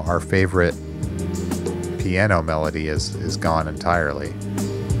our favorite piano melody is gone entirely.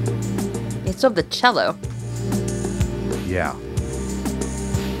 It's still the cello. Yeah.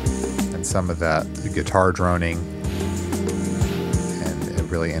 And some of the guitar droning and a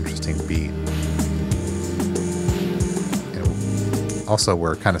really interesting beat. And also,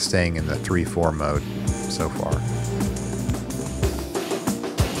 we're kind of staying in the 3/4 mode so far.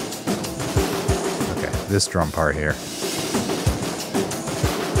 Okay, this drum part here.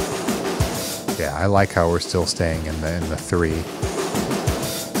 Yeah, I like how we're still staying in the 3.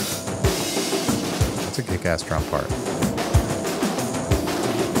 It's a kick-ass drum part.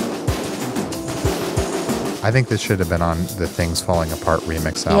 I think this should have been on the Things Falling Apart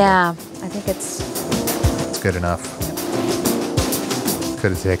remix album. Yeah, I think it's good enough.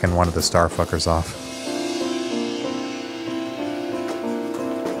 Could have taken one of the Starfuckers off.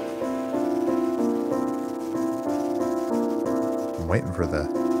 I'm waiting for the...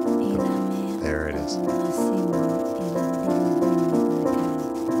 There it is.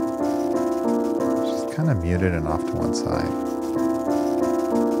 She's kind of muted and off to one side.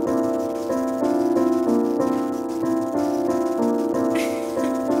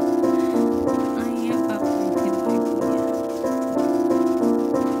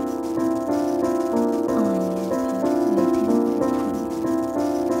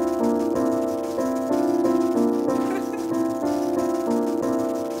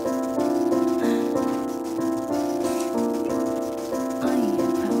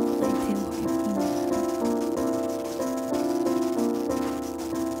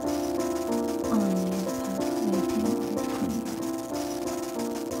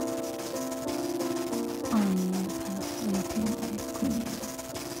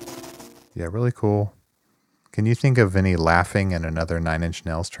 Yeah, really cool. Can you think of any laughing in another Nine Inch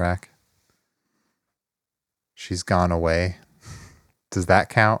Nails track? She's Gone Away. Does that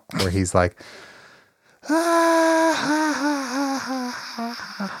count? Where he's like, I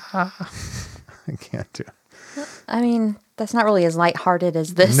can't do it. I mean, that's not really as lighthearted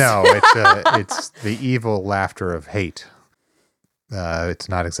as this. No, it's the evil laughter of hate. It's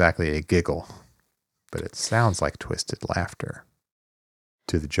not exactly a giggle, but it sounds like twisted laughter.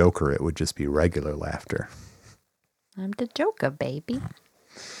 To the Joker, it would just be regular laughter. I'm the Joker, baby.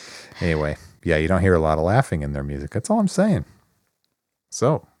 Anyway, yeah, you don't hear a lot of laughing in their music. That's all I'm saying.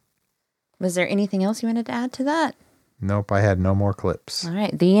 So. Was there anything else you wanted to add to that? Nope, I had no more clips. All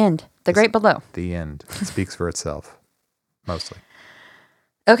right, the end. The Great Below. The end. It speaks for itself. Mostly.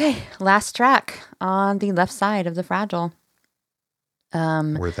 Okay, last track on the left side of the Fragile.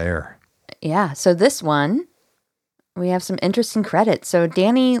 We're there. Yeah, so this one, we have some interesting credits. So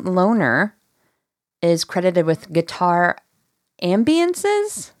Danny Lohner is credited with guitar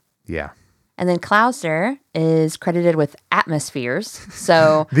ambiences. Yeah. And then Clouser is credited with atmospheres.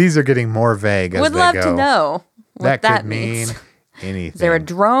 So these are getting more vague as would they love go. To know what that could mean means. Anything. Is there a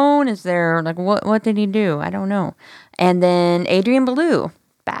drone? Is there what did he do? I don't know. And then Adrian Belew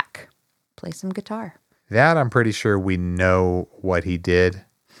back, play some guitar. That I'm pretty sure we know what he did.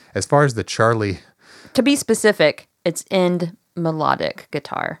 As far as the Charlie, to be specific, it's end melodic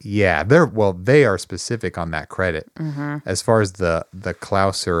guitar. Yeah, they are specific on that credit. Mm-hmm. As far as the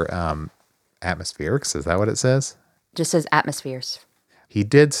Clouser atmospherics, is that what it says? Just says atmospheres. He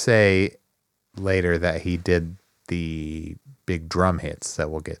did say later that he did the big drum hits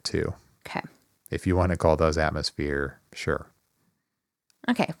that we'll get to. Okay. If you want to call those atmosphere, sure.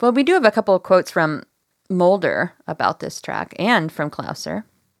 Okay. Well, we do have a couple of quotes from Mulder about this track and from Clouser.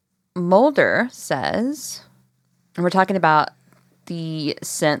 Mulder says, and we're talking about the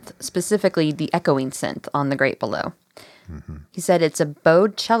synth, specifically the echoing synth on The Great Below. Mm-hmm. He said it's a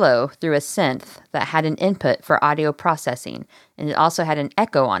bowed cello through a synth that had an input for audio processing, and it also had an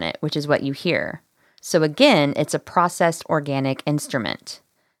echo on it, which is what you hear. So again, it's a processed organic instrument.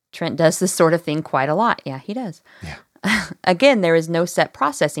 Trent does this sort of thing quite a lot. Yeah, he does. Yeah. Again, there is no set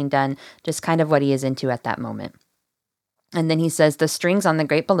processing done, just kind of what he is into at that moment. And then he says the strings on The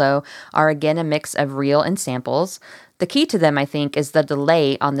Great Below are again a mix of real and samples. The key to them, I think, is the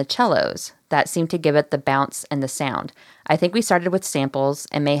delay on the cellos that seem to give it the bounce and the sound. I think we started with samples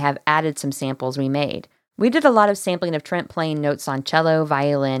and may have added some samples we made. We did a lot of sampling of Trent playing notes on cello,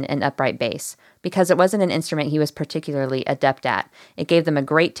 violin, and upright bass. Because it wasn't an instrument he was particularly adept at, it gave them a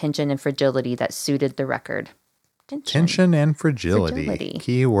great tension and fragility that suited the record. Tension and fragility.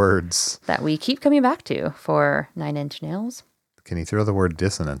 Key words. That we keep coming back to for 9 Inch Nails. Can you throw the word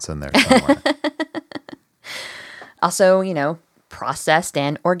dissonance in there somewhere? Also, processed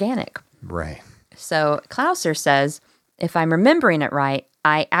and organic. Right. So Klauser says, if I'm remembering it right,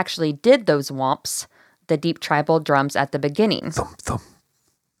 I actually did those whomps, the deep tribal drums at the beginning. Thump, thump.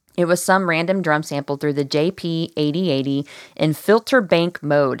 It was some random drum sample through the JP8080 in filter bank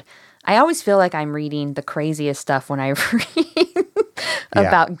mode. I always feel like I'm reading the craziest stuff when I read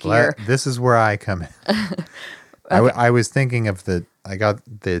about gear. This is where I come in. Okay. I was thinking of I got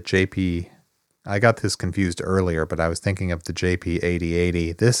this confused earlier, but I was thinking of the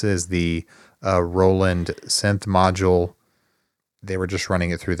JP8080. This is the Roland synth module. They were just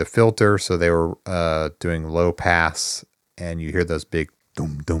running it through the filter, so they were doing low pass, and you hear those big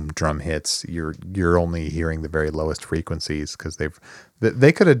doom doom drum hits. You're only hearing the very lowest frequencies because they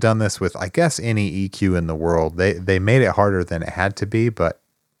could have done this with, I guess, any EQ in the world. They made it harder than it had to be, but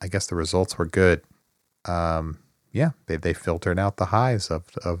I guess the results were good. They filtered out the highs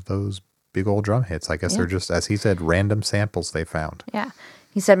of those big old drum hits. I guess they're just, as he said, random samples they found. Yeah.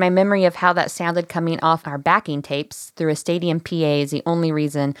 He said, my memory of how that sounded coming off our backing tapes through a stadium PA is the only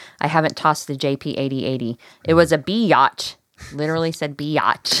reason I haven't tossed the JP8080. It was a biatch. Literally said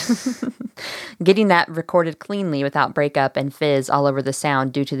biatch. Getting that recorded cleanly without breakup and fizz all over the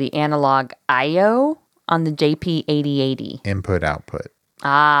sound due to the analog I/O on the JP8080. Input, output.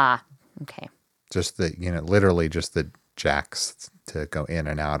 Ah, okay. Just literally just the jacks to go in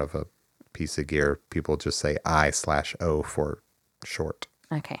and out of a piece of gear. People just say I/O for short.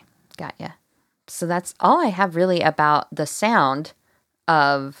 Okay, got ya. So that's all I have really about the sound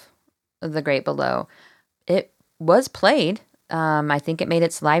of The Great Below. It was played. I think it made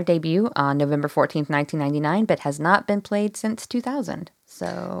its live debut on November 14th, 1999, but has not been played since 2000.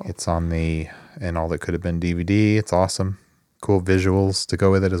 So it's on and all that could have been DVD. It's awesome. Cool visuals to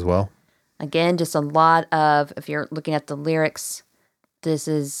go with it as well. Again, just a lot of, if you're looking at the lyrics, this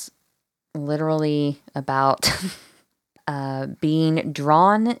is literally about being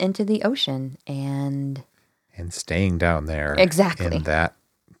drawn into the ocean and staying down there. Exactly. In that,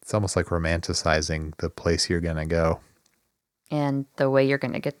 it's almost like romanticizing the place you're going to go. And the way you're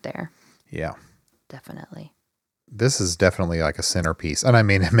going to get there. Yeah. Definitely. This is definitely like a centerpiece. And I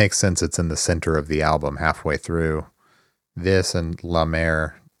mean, it makes sense. It's in the center of the album halfway through. This and La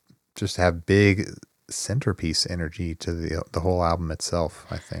Mer just have big centerpiece energy to the whole album itself,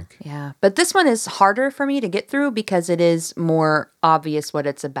 I think. Yeah. But this one is harder for me to get through because it is more obvious what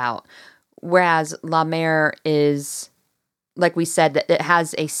it's about. Whereas La Mer is, like we said, that it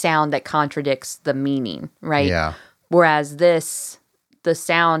has a sound that contradicts the meaning, right? Yeah. Whereas this, the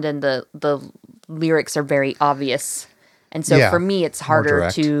sound and the lyrics are very obvious. And so for me, it's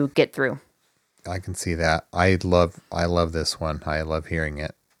harder to get through. I can see that. I love this one. I love hearing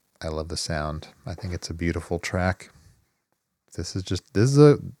it. I love the sound. I think it's a beautiful track. This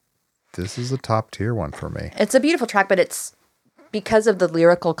is a top tier one for me. It's a beautiful track, but it's because of the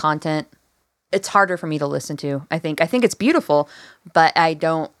lyrical content, it's harder for me to listen to. I think it's beautiful, but I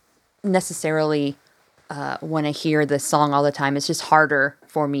don't necessarily want to hear the song all the time. It's just harder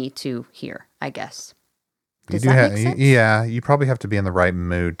for me to hear, I guess. Does that make sense? Yeah, you probably have to be in the right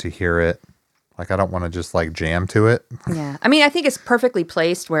mood to hear it. Like, I don't want to just like jam to it. Yeah. I mean, I think it's perfectly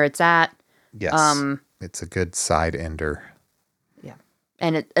placed where it's at. Yes. It's a good side ender. Yeah.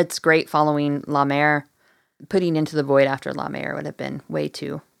 And it's great following La Mer. Putting Into the Void after La Mer would have been way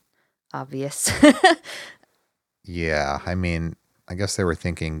too obvious. Yeah. I mean, I guess they were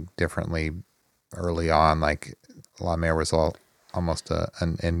thinking differently early on. Like, La Mer was almost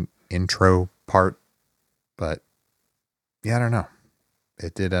an intro part. But, yeah, I don't know.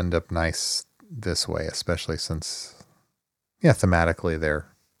 It did end up nice this way, especially since, thematically they're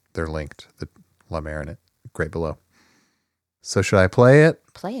linked, the La Mer and it, Great Below. So should I play it?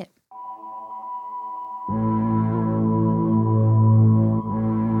 Play it.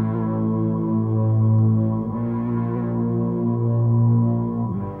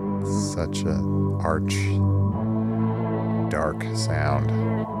 Such a arch, dark sound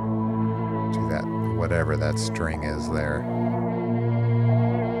to that, whatever that string is there.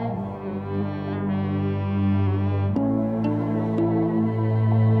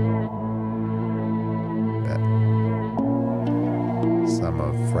 Some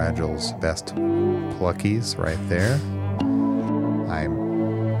of Fragile's best pluckies right there.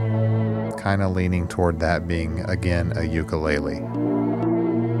 I'm kind of leaning toward that being, again, a ukulele.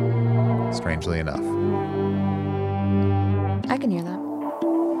 strangely enough. I can hear that.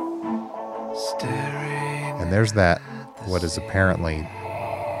 And there's that, what is apparently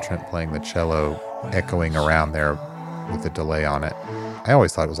Trent playing the cello echoing around there with a delay on it. I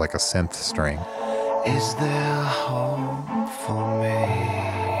always thought it was like a synth string. Is there hope for me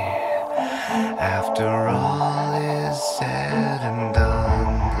after all is said and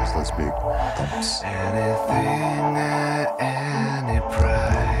done? There's those big thumps. Anything at any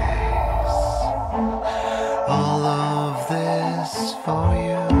price. All of this for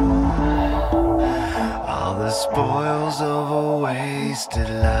you. All the spoils of a wasted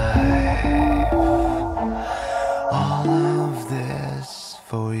life. All of this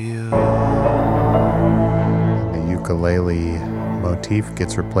for you. The ukulele motif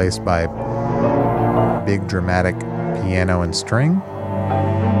gets replaced by big dramatic piano and string.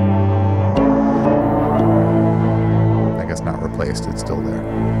 I guess not replaced, it's still there.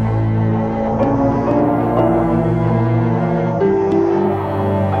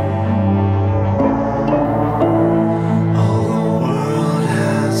 All the world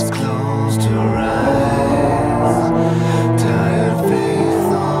has closed her eyes. Tired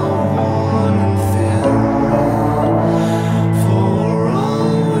faith all worn and thin. For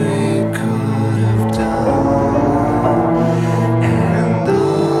all we could have done, and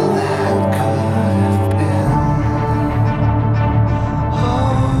all that could have been.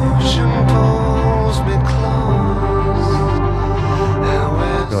 Ocean pulls me close.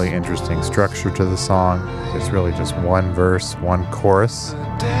 Really interesting structure to the song. It's really just one verse, one chorus,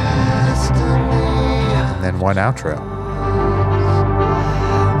 and then one outro.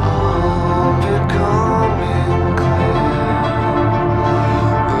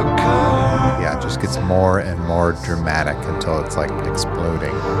 Yeah, it just gets more and more dramatic until it's like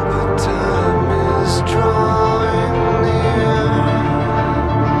exploding.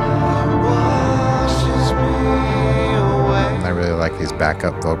 I really like his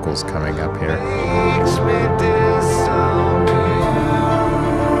backup vocals coming up here.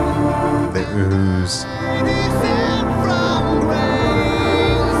 The ooze.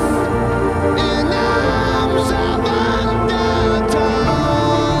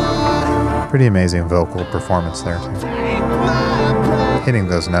 Pretty amazing vocal performance there too. Hitting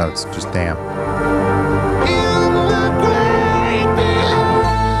those notes, just damn.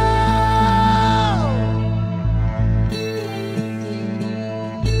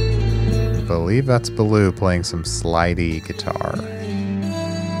 I believe that's Baloo playing some slidey guitar.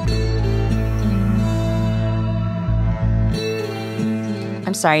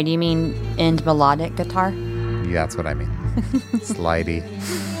 I'm sorry, do you mean end melodic guitar? Yeah, that's what I mean. Slidey.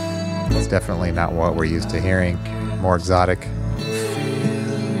 It's definitely not what we're used to hearing. More exotic.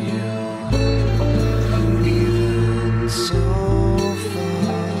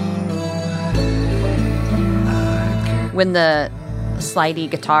 When the slidey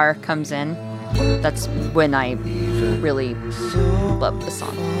guitar comes in, that's when I really love the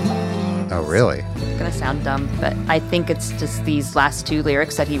song. Oh, really? It's gonna sound dumb, but I think it's just these last two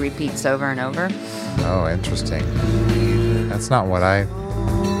lyrics that he repeats over and over. Oh, interesting. That's not what I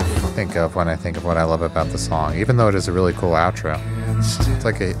think of when I think of what I love about the song, even though it is a really cool outro. It's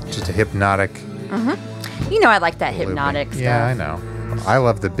like just a hypnotic. You know I like that hypnotic looping. stuff. Yeah, I know. I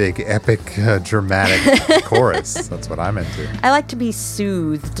love the big, epic, dramatic chorus. That's what I'm into. I like to be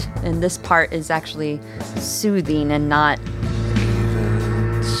soothed, and this part is actually soothing and not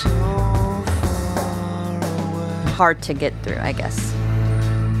hard to get through, I guess.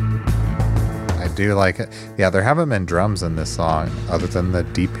 I do like it. Yeah, there haven't been drums in this song other than the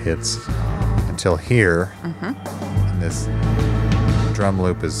deep hits until here. And this drum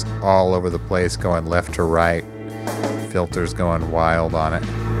loop is all over the place, going left to right. Filters going wild on it.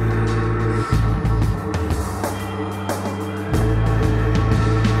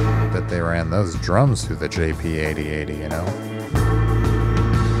 Bet they ran those drums through the JP8080, you know?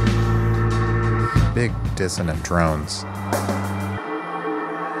 Big dissonant drones.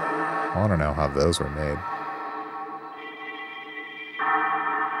 I want to know how those were made.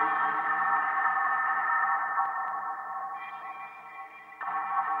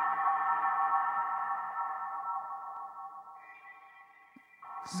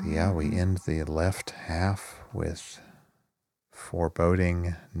 So yeah, we end the left half with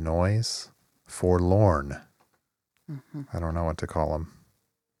foreboding noise. Forlorn. I don't know what to call them.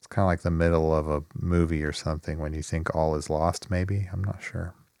 It's kind of like the middle of a movie or something when you think all is lost, maybe. I'm not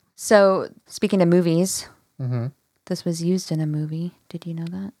sure. So, speaking of movies, this was used in a movie. Did you know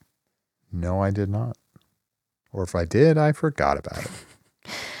that? No, I did not. Or if I did, I forgot about it.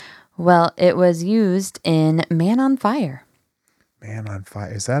 Well, it was used in Man on Fire. Man on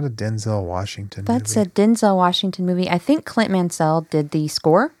Fire. Is that a Denzel Washington That's movie? a Denzel Washington movie. I think Clint Mansell did the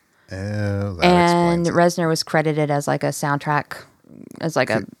score. Oh, that And explains it. Reznor was credited as like a soundtrack, as like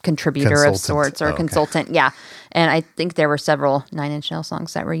a contributor of Consultant. sorts or Oh, okay. consultant. Yeah. And I think there were several Nine Inch Nails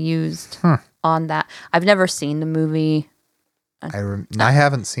songs that were used on that. I've never seen the movie. I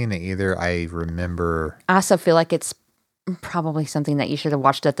haven't seen it either. I remember. I also feel like it's probably something that you should have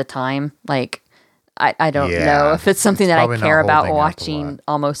watched at the time. Like, I don't Yeah. know if it's something that I probably not care about holding up a watching lot.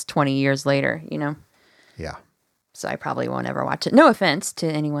 almost 20 years later, you know? Yeah. So I probably won't ever watch it. No offense to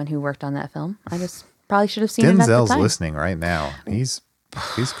anyone who worked on that film. I just probably should have seen it at the Denzel's time. listening right now. He's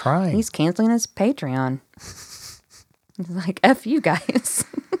crying. He's canceling his Patreon. He's like, F you guys.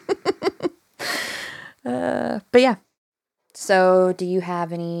 But yeah. So do you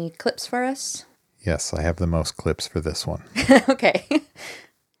have any clips for us? Yes, I have the most clips for this one. Okay.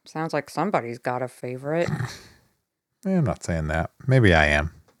 Sounds like somebody's got a favorite. I'm not saying that. Maybe I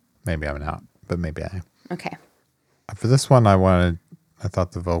am. Maybe I'm not. But maybe I am. Okay. For this one, I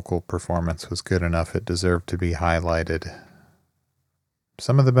thought the vocal performance was good enough. It deserved to be highlighted.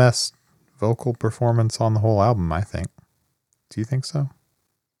 Some of the best vocal performance on the whole album, I think. Do you think so?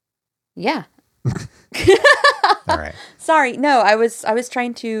 Yeah. All right. Sorry. No, I was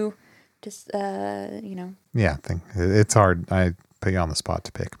trying to just, you know. Yeah, it's hard. I put you on the spot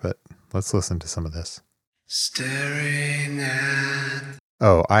to pick, but let's listen to some of this. Staring at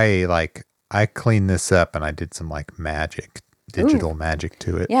Oh, I cleaned this up and I did some like digital magic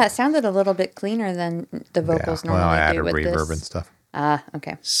to it. Yeah, it sounded a little bit cleaner than the vocals Well, I normally added do with reverb this. and stuff. Ah,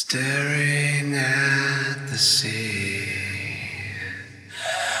 okay. Staring at the sea.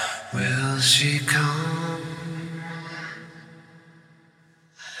 Will she come?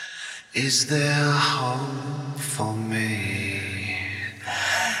 Is there hope for me?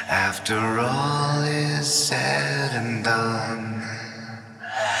 After all is said and done,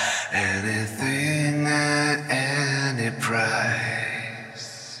 anything at any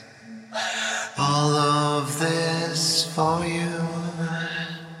price. All of this for you.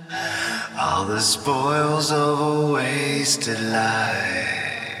 All the spoils of a wasted life.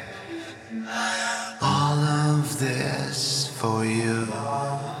 All of this for you.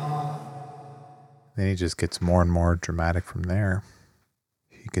 Then he just gets more and more dramatic from there.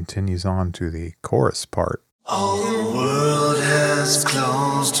 He continues on to the chorus part. All the world has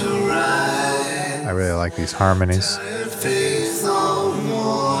closed her eyes. I really like these harmonies. Faith all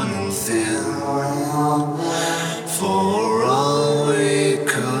worn and thin. For all we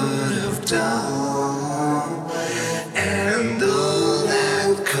could have done, and all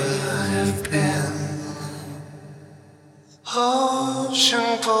that could have been.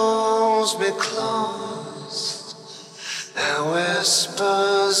 Ocean pulls me close, and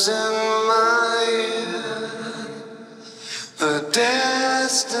whispers in my ear the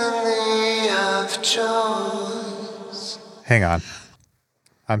destiny I've chose. Hang on.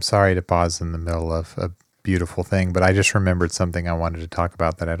 I'm sorry to pause in the middle of a beautiful thing, but I just remembered something I wanted to talk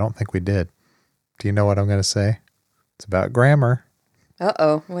about that I don't think we did. Do you know what I'm going to say? It's about grammar.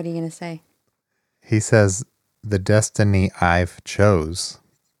 Uh-oh. What are you going to say? He says, the destiny I've chose.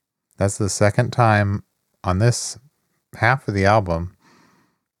 That's the second time on this half of the album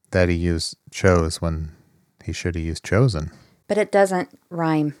that he used chose when he should have used chosen. But it doesn't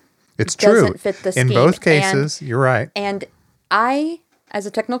rhyme. It's It true. doesn't fit the In scheme. both cases, you're right. And I, as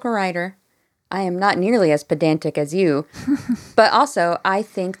a technical writer, I am not nearly as pedantic as you. But also, I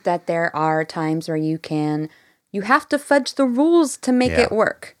think that there are times where you have to fudge the rules to make Yeah. it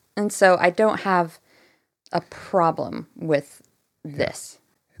work. And so I don't have a problem with this.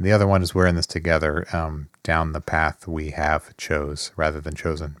 And the other one is we're in this together. Down the path we have chose rather than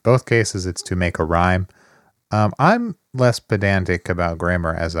chosen. Both cases, it's to make a rhyme. I'm less pedantic about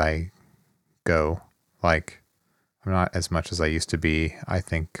grammar as I go. Like, I'm not as much as I used to be. I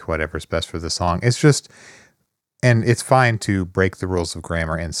think whatever's best for the song. It's just, and it's fine to break the rules of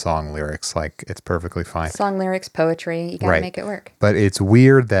grammar in song lyrics. Like, it's perfectly fine. Song lyrics, poetry, you got to Right. make it work. But it's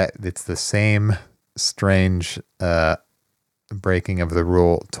weird that it's the same strange breaking of the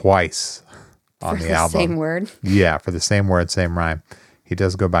rule twice on For the the album. same word. Yeah, for the same word, same rhyme. He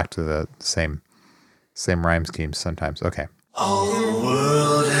does go back to the same rhyme schemes sometimes. Okay. All the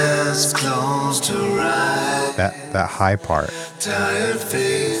world has closed her eyes. That high part. Tired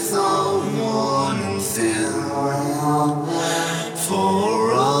faith all worn and thin.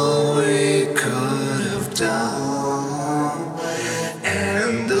 For all we could have done,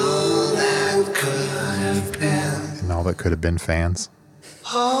 and all that could have been. And all that could have been fans.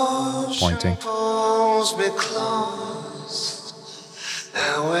 Pointing. Pulls me close,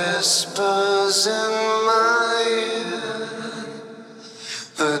 and whispers in my ear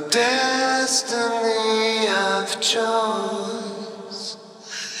The destiny I've chose,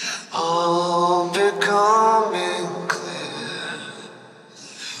 all becoming clear.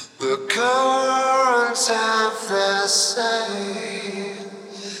 The currents have their say.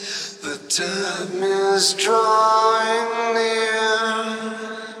 The time is drawing near.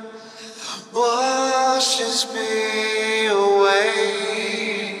 Washes me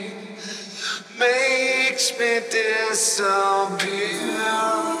away, makes me disappear.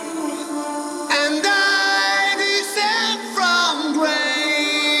 And I descend from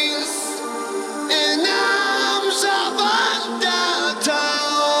grace in arms of undertow.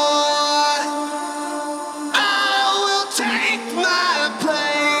 I will take my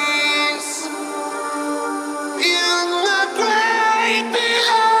place in the great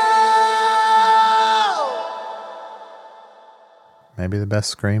below. Maybe the best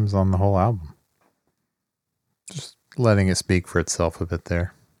screams on the whole album. Just letting it speak for itself a bit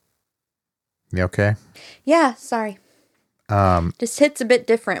there. You okay? Yeah, sorry. Just hits a bit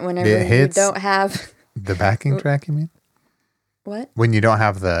different whenever you don't have the backing track, you mean? What? When you don't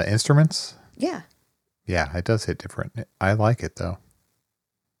have the instruments? Yeah. Yeah, it does hit different. I like it though.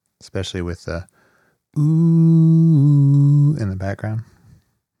 Especially with the ooh in the background.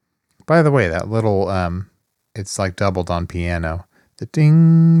 By the way, that little it's like doubled on piano. The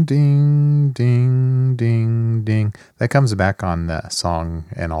ding, ding, ding, ding, ding. That comes back on the song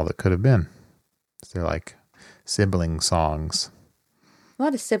And All That Could Have Been. They're like sibling songs. A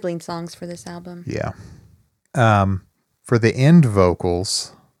lot of sibling songs for this album. Yeah. For the end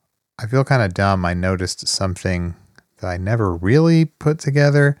vocals, I feel kind of dumb. I noticed something that I never really put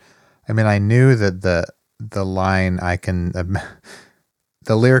together. I mean, I knew that the line the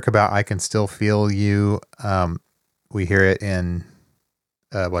lyric about I can still feel you, we hear it in,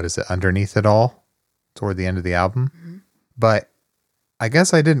 Underneath It All, toward the end of the album. Mm-hmm. But I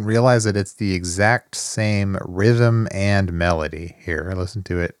guess I didn't realize that it's the exact same rhythm and melody. Here, listen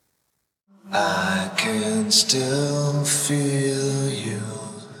to it. I can still feel you.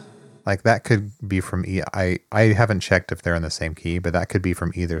 Like that could be from I haven't checked if they're in the same key, but that could be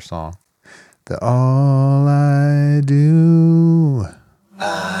from either song. The all I do,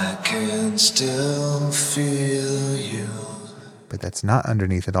 I can still feel you. But that's not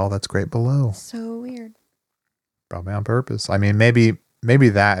Underneath It All. That's Great Below. So weird. Probably on purpose. I mean, maybe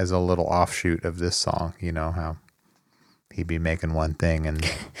that is a little offshoot of this song. You know how he'd be making one thing and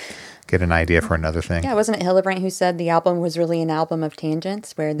get an idea for another thing. Yeah, wasn't it Hillebrand who said the album was really an album of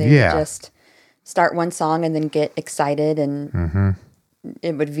tangents, where they would just start one song and then get excited and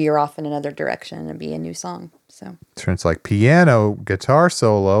it would veer off in another direction and be a new song. So it's like piano, guitar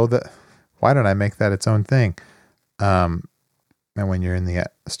solo. Why don't I make that its own thing? And when you're in the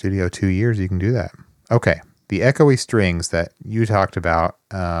studio 2 years, you can do that. Okay. The echoey strings that you talked about,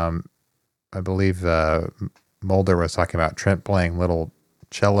 I believe Mulder was talking about Trent playing little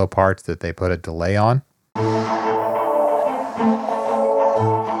cello parts that they put a delay on. I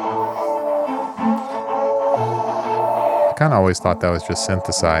kind of always thought that was just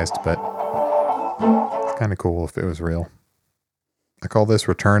synthesized, but it's kind of cool if it was real. I call this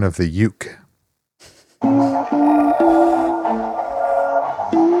Return of the Uke.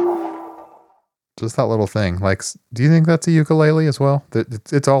 Just that little thing. Like, do you think that's a ukulele as well?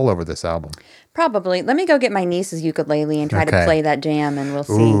 It's all over this album. Probably. Let me go get my niece's ukulele and try to play that jam, and we'll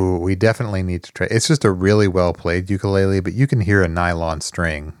see. Ooh, we definitely need to try. It's just a really well played ukulele, but you can hear a nylon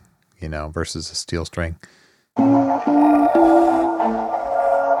string, versus a steel string.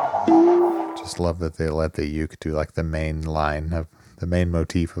 Just love that they let the uke do like the main line of the main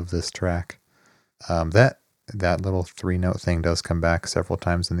motif of this track. That little 3-note thing does come back several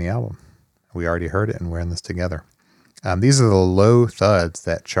times in the album. We already heard it, and we're in this together. These are the low thuds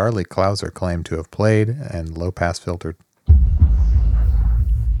that Charlie Clouser claimed to have played and low-pass filtered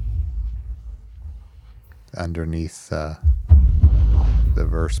underneath the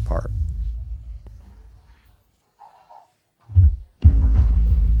verse part.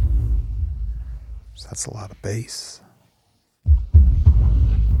 So that's a lot of bass.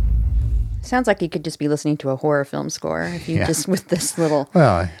 Sounds like you could just be listening to a horror film score if you just with this little...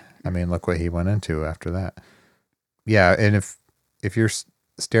 Well, I mean, look what he went into after that. Yeah, and if your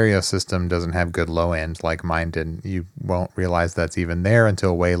stereo system doesn't have good low end like mine didn't, you won't realize that's even there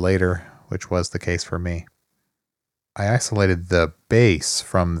until way later, which was the case for me. I isolated the bass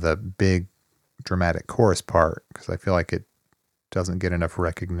from the big dramatic chorus part because I feel like it doesn't get enough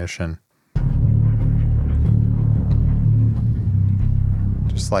recognition.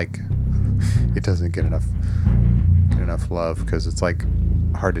 Just like it doesn't get enough love because it's like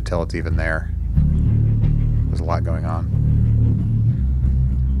hard to tell it's even there. There's a lot going on.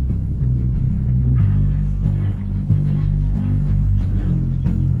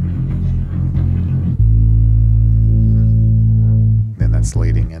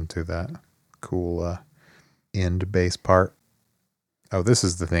 to that cool end bass part. Oh, this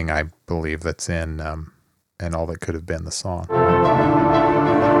is the thing I believe that's in And All That Could Have Been the song.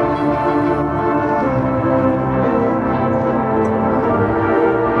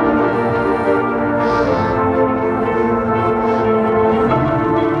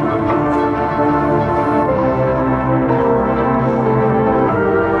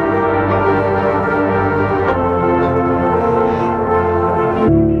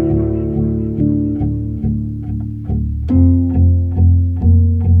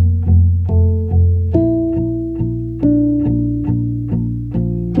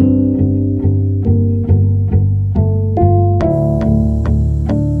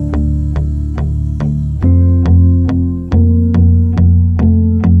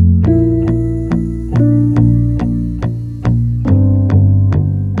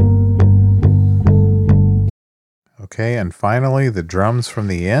 Okay, and finally, the drums from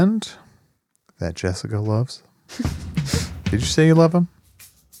the end that Jessica loves. Did you say you love them?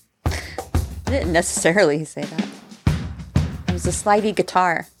 I didn't necessarily say that. It was a slidey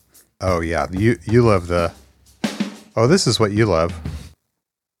guitar. Oh, yeah. You love the... Oh, this is what you love.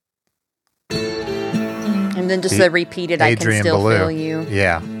 And then just the repeated, I can still Ballou. feel you.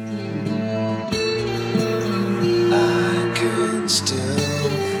 Yeah. I can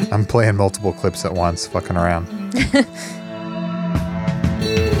still I'm playing multiple clips at once, fucking around.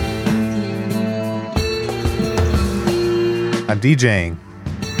 I'm DJing.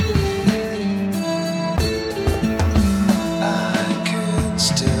 I can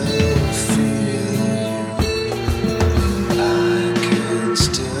still feel you. I can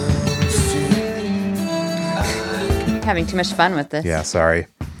still feel Having too much fun with this. Yeah, sorry.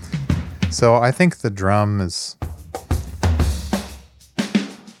 So I think the drum is...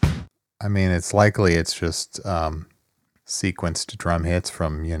 I mean, it's likely it's just sequenced drum hits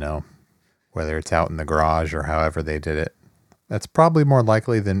from, whether it's out in the garage or however they did it. That's probably more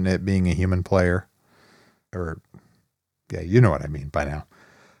likely than it being a human player. Or, yeah, you know what I mean by now.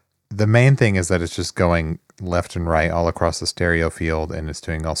 The main thing is that it's just going left and right all across the stereo field, and it's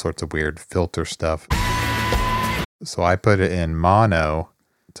doing all sorts of weird filter stuff. So I put it in mono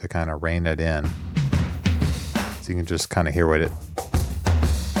to kind of rein it in. So you can just kind of hear what it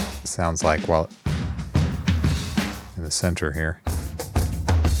sounds like while in the center here.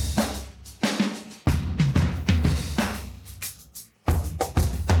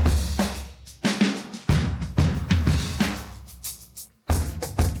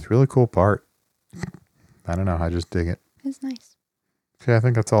 It's a really cool part. I don't know, I just dig it. It's nice. Okay, I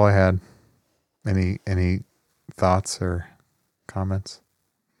think that's all I had. Any thoughts or comments?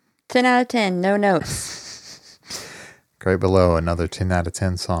 10 out of 10, no notes. Right below, another 10 out of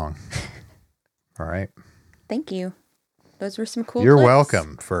 10 song. All right. Thank you. Those were some cool You're clips.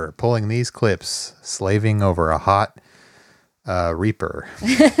 welcome for pulling these clips, slaving over a hot Reaper.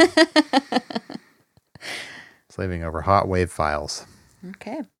 Slaving over hot wave files.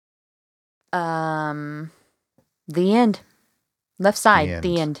 Okay. The end. Left side,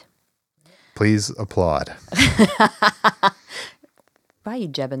 the end. Please applaud. Why are you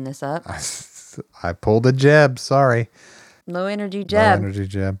jebbing this up? I pulled a jeb, sorry. Low energy jab. Low energy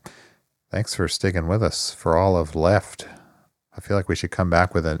jeb. Thanks for sticking with us for all of left. I feel like we should come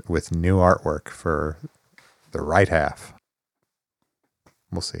back with new artwork for the right half.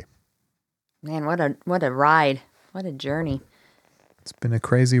 We'll see. Man, what a ride. What a journey. It's been a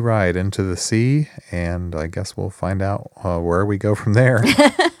crazy ride into the sea, and I guess we'll find out where we go from there.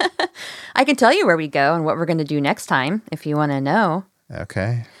 I can tell you where we go and what we're going to do next time if you want to know.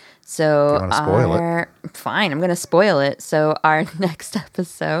 Okay. So, If you wanna spoil it. Fine, I'm going to spoil it. So, our next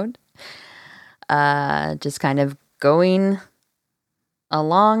episode, just kind of going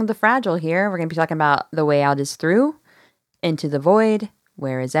along the fragile here. We're going to be talking about The Way Out is Through, Into the Void,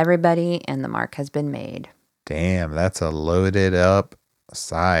 Where is Everybody, and The Mark Has Been Made. Damn, that's a loaded up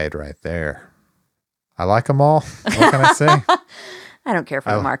side right there. I like them all. What can I say? I don't care if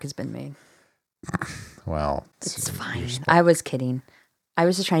the mark has been made. Well, It's fine. I was kidding. I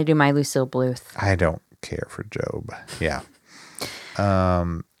was just trying to do my Lucille Bluth. I don't care for Job. Yeah.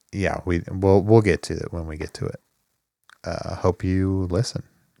 Yeah, we'll get to it when we get to it. Hope you listen.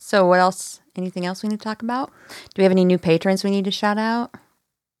 So what else? Anything else we need to talk about? Do we have any new patrons we need to shout out?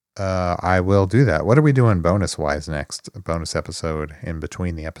 I will do that. What are we doing bonus-wise next? A bonus episode in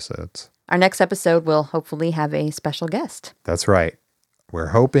between the episodes. Our next episode will hopefully have a special guest. That's right. We're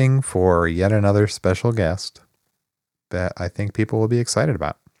hoping for yet another special guest that I think people will be excited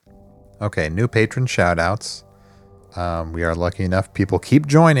about. Okay, new patron shout-outs. We are lucky enough. People keep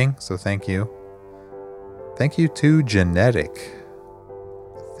joining, so thank you. Thank you to Genetic.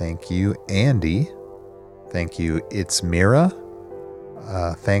 Thank you, Andy. Thank you, It's Mira.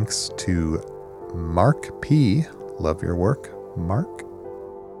 Thanks to Mark P. Love your work, Mark.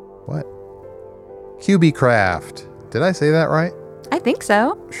 What? QB Craft. Did I say that right? I think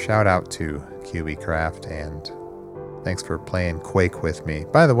so. Shout out to QB Craft, and thanks for playing Quake with me.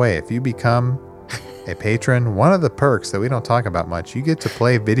 By the way, if you become a patron, one of the perks that we don't talk about much, you get to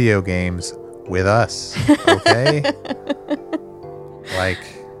play video games with us. Okay? Like,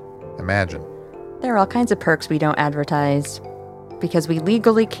 imagine. There are all kinds of perks we don't advertise because we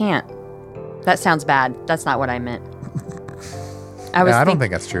legally can't. That sounds bad. That's not what I meant. I don't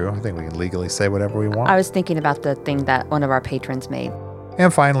think that's true. I think we can legally say whatever we want. I was thinking about the thing that one of our patrons made.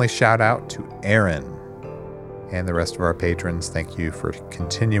 And finally, shout out to Aaron and the rest of our patrons. Thank you for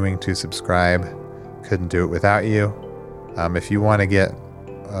continuing to subscribe. Couldn't do it without you. If you want to get,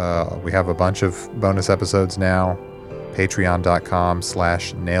 we have a bunch of bonus episodes now.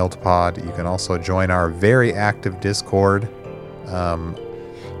 Patreon.com/nailedpod. You can also join our very active Discord.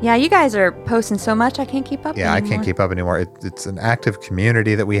 Yeah, you guys are posting so much I can't keep up anymore. I can't keep up anymore. It's an active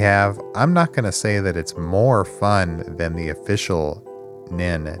community that we have. I'm not going to say that it's more fun than the official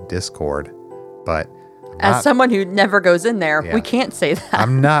NIN Discord, but as someone who never goes in there, we can't say that.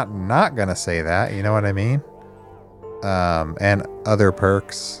 I'm not going to say that. You know what I mean? And other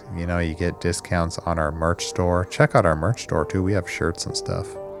perks, you get discounts on our merch store. Check out our merch store too. We have shirts and stuff.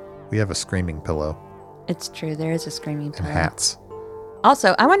 We have a screaming pillow. It's true. There is a screaming pillow. And hats.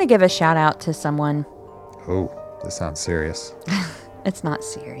 Also, I want to give a shout out to someone. Oh, this sounds serious. It's not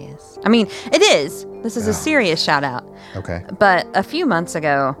serious. I mean, it is. This is a serious shout out. Okay. But a few months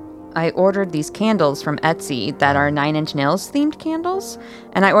ago, I ordered these candles from Etsy that are 9 Inch Nails themed candles.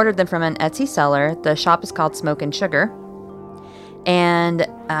 And I ordered them from an Etsy seller. The shop is called Smoke and Sugar. And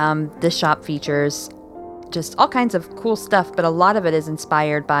this shop features just all kinds of cool stuff, but a lot of it is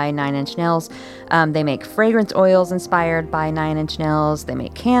inspired by 9 Inch Nails. They make fragrance oils inspired by 9 Inch Nails. They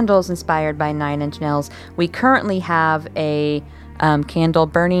make candles inspired by 9 Inch Nails. We currently have a candle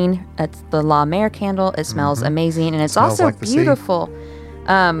burning. It's the La Mer candle. It smells amazing, and it's also like beautiful.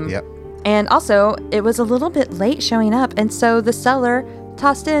 Yep. And also, it was a little bit late showing up, and so the seller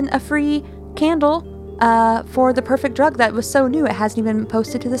tossed in a free candle for the perfect drug that was so new it hasn't even been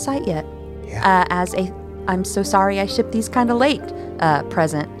posted to the site yet. Yeah. As a I'm so sorry I shipped these kind of late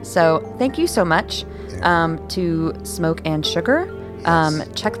present. So thank you so much to Smoke and Sugar. Yes.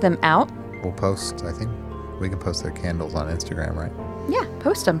 Check them out. We'll post, I think we can post their candles on Instagram, right? Yeah,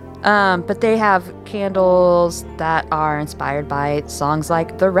 post them. But they have candles that are inspired by songs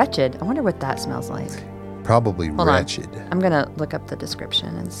like The Wretched. I wonder what that smells like. Probably Hold on. wretched. I'm going to look up the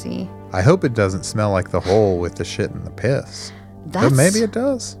description and see. I hope it doesn't smell like the hole with the shit and the piss. But maybe it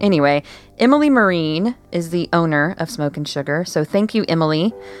does. Anyway, Emily Marine is the owner of Smoke and Sugar. So thank you,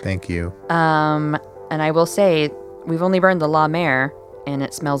 Emily. Thank you. And I will say, we've only burned the La Mer, and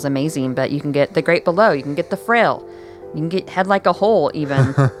it smells amazing, but you can get the Great Below. You can get the Frail. You can get Head Like a Hole,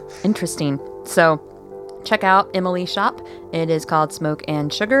 even. Interesting. So check out Emily's shop. It is called Smoke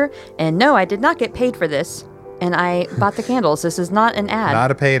and Sugar. And no, I did not get paid for this. And I bought the candles. This is not an ad.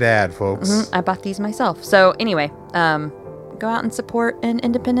 Not a paid ad, folks. I bought these myself. So anyway, go out and support an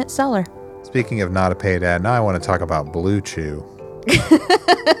independent seller. Speaking of not a paid ad, now I want to talk about Blue Chew.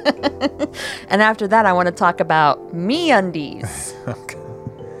 And after that, I want to talk about MeUndies. Okay.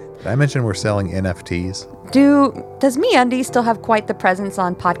 Did I mention we're selling NFTs? Does MeUndies still have quite the presence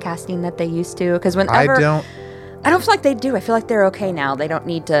on podcasting that they used to? Because whenever I don't feel like they do. I feel like they're okay now. They don't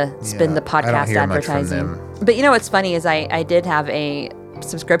need to spend the I don't podcast hear much from advertising. them. But you know what's funny is I did have a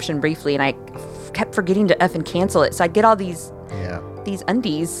subscription briefly, and I kept forgetting to effing cancel it. So I'd get all these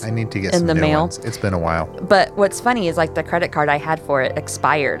undies I need to get in some the new mail. ones. It's been a while. But what's funny is like the credit card I had for it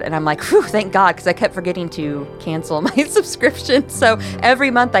expired, and I'm like, whew, thank God, because I kept forgetting to cancel my subscription. So every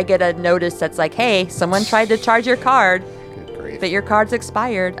month I get a notice that's like, hey, someone tried to charge your card, Good grief. but your card's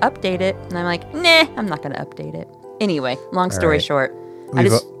expired. Update it. And I'm like, nah, I'm not going to update it. Anyway, long story right. short, I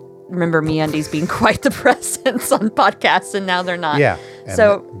We've just remember MeUndies being quite the presence on podcasts, and now they're not. Yeah. and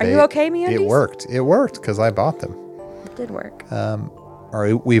So are you okay, MeUndies? It worked. It worked because I bought them. It did work.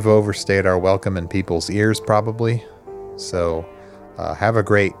 We've overstayed our welcome in people's ears, probably. So have a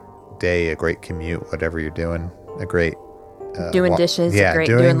great day, a great commute, whatever you're doing. A great doing dishes, yeah, great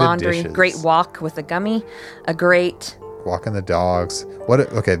doing doing the laundry, dishes. great walk with a gummy, a great walking the dogs.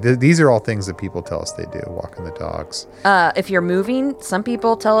 These are all things that people tell us they do. Walking the dogs. if you're moving, some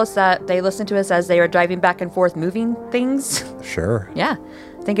people tell us that they listen to us as they are driving back and forth moving things. Sure. Yeah.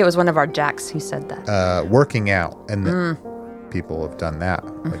 I think it was one of our jacks who said that. Working out, and people have done that,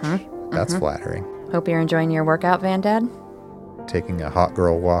 which that's flattering. Hope you're enjoying your workout, Van Dad. taking a hot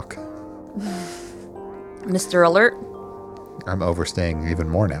girl walk. Mr. Alert. I'm overstaying even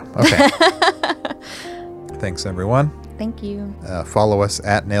more now. Okay. Thanks, everyone. Thank you. Follow us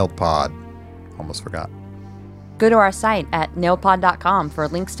at NailedPod. Almost forgot. Go to our site at nailedpod.com for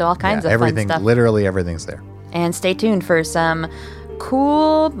links to all kinds of everything, fun stuff. literally everything's there. And stay tuned for some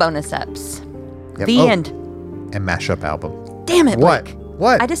cool bonus eps. Yep. The Oh, end. And mashup album. Damn it, What? Blake.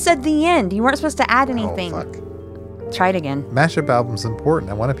 What? I just said the end. You weren't supposed to add anything. Oh, fuck. Try it again. Mashup album's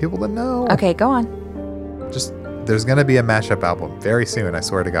important. I wanted people to know. Okay, go on. Just, there's going to be a mashup album very soon, I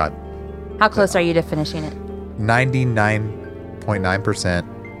swear to God. How close are you to finishing it?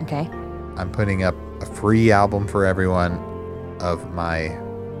 99.9%. Okay. I'm putting up a free album for everyone of my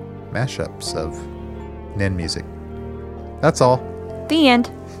mashups of Nin music. That's all. The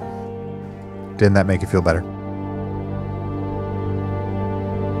end. Didn't that make you feel better?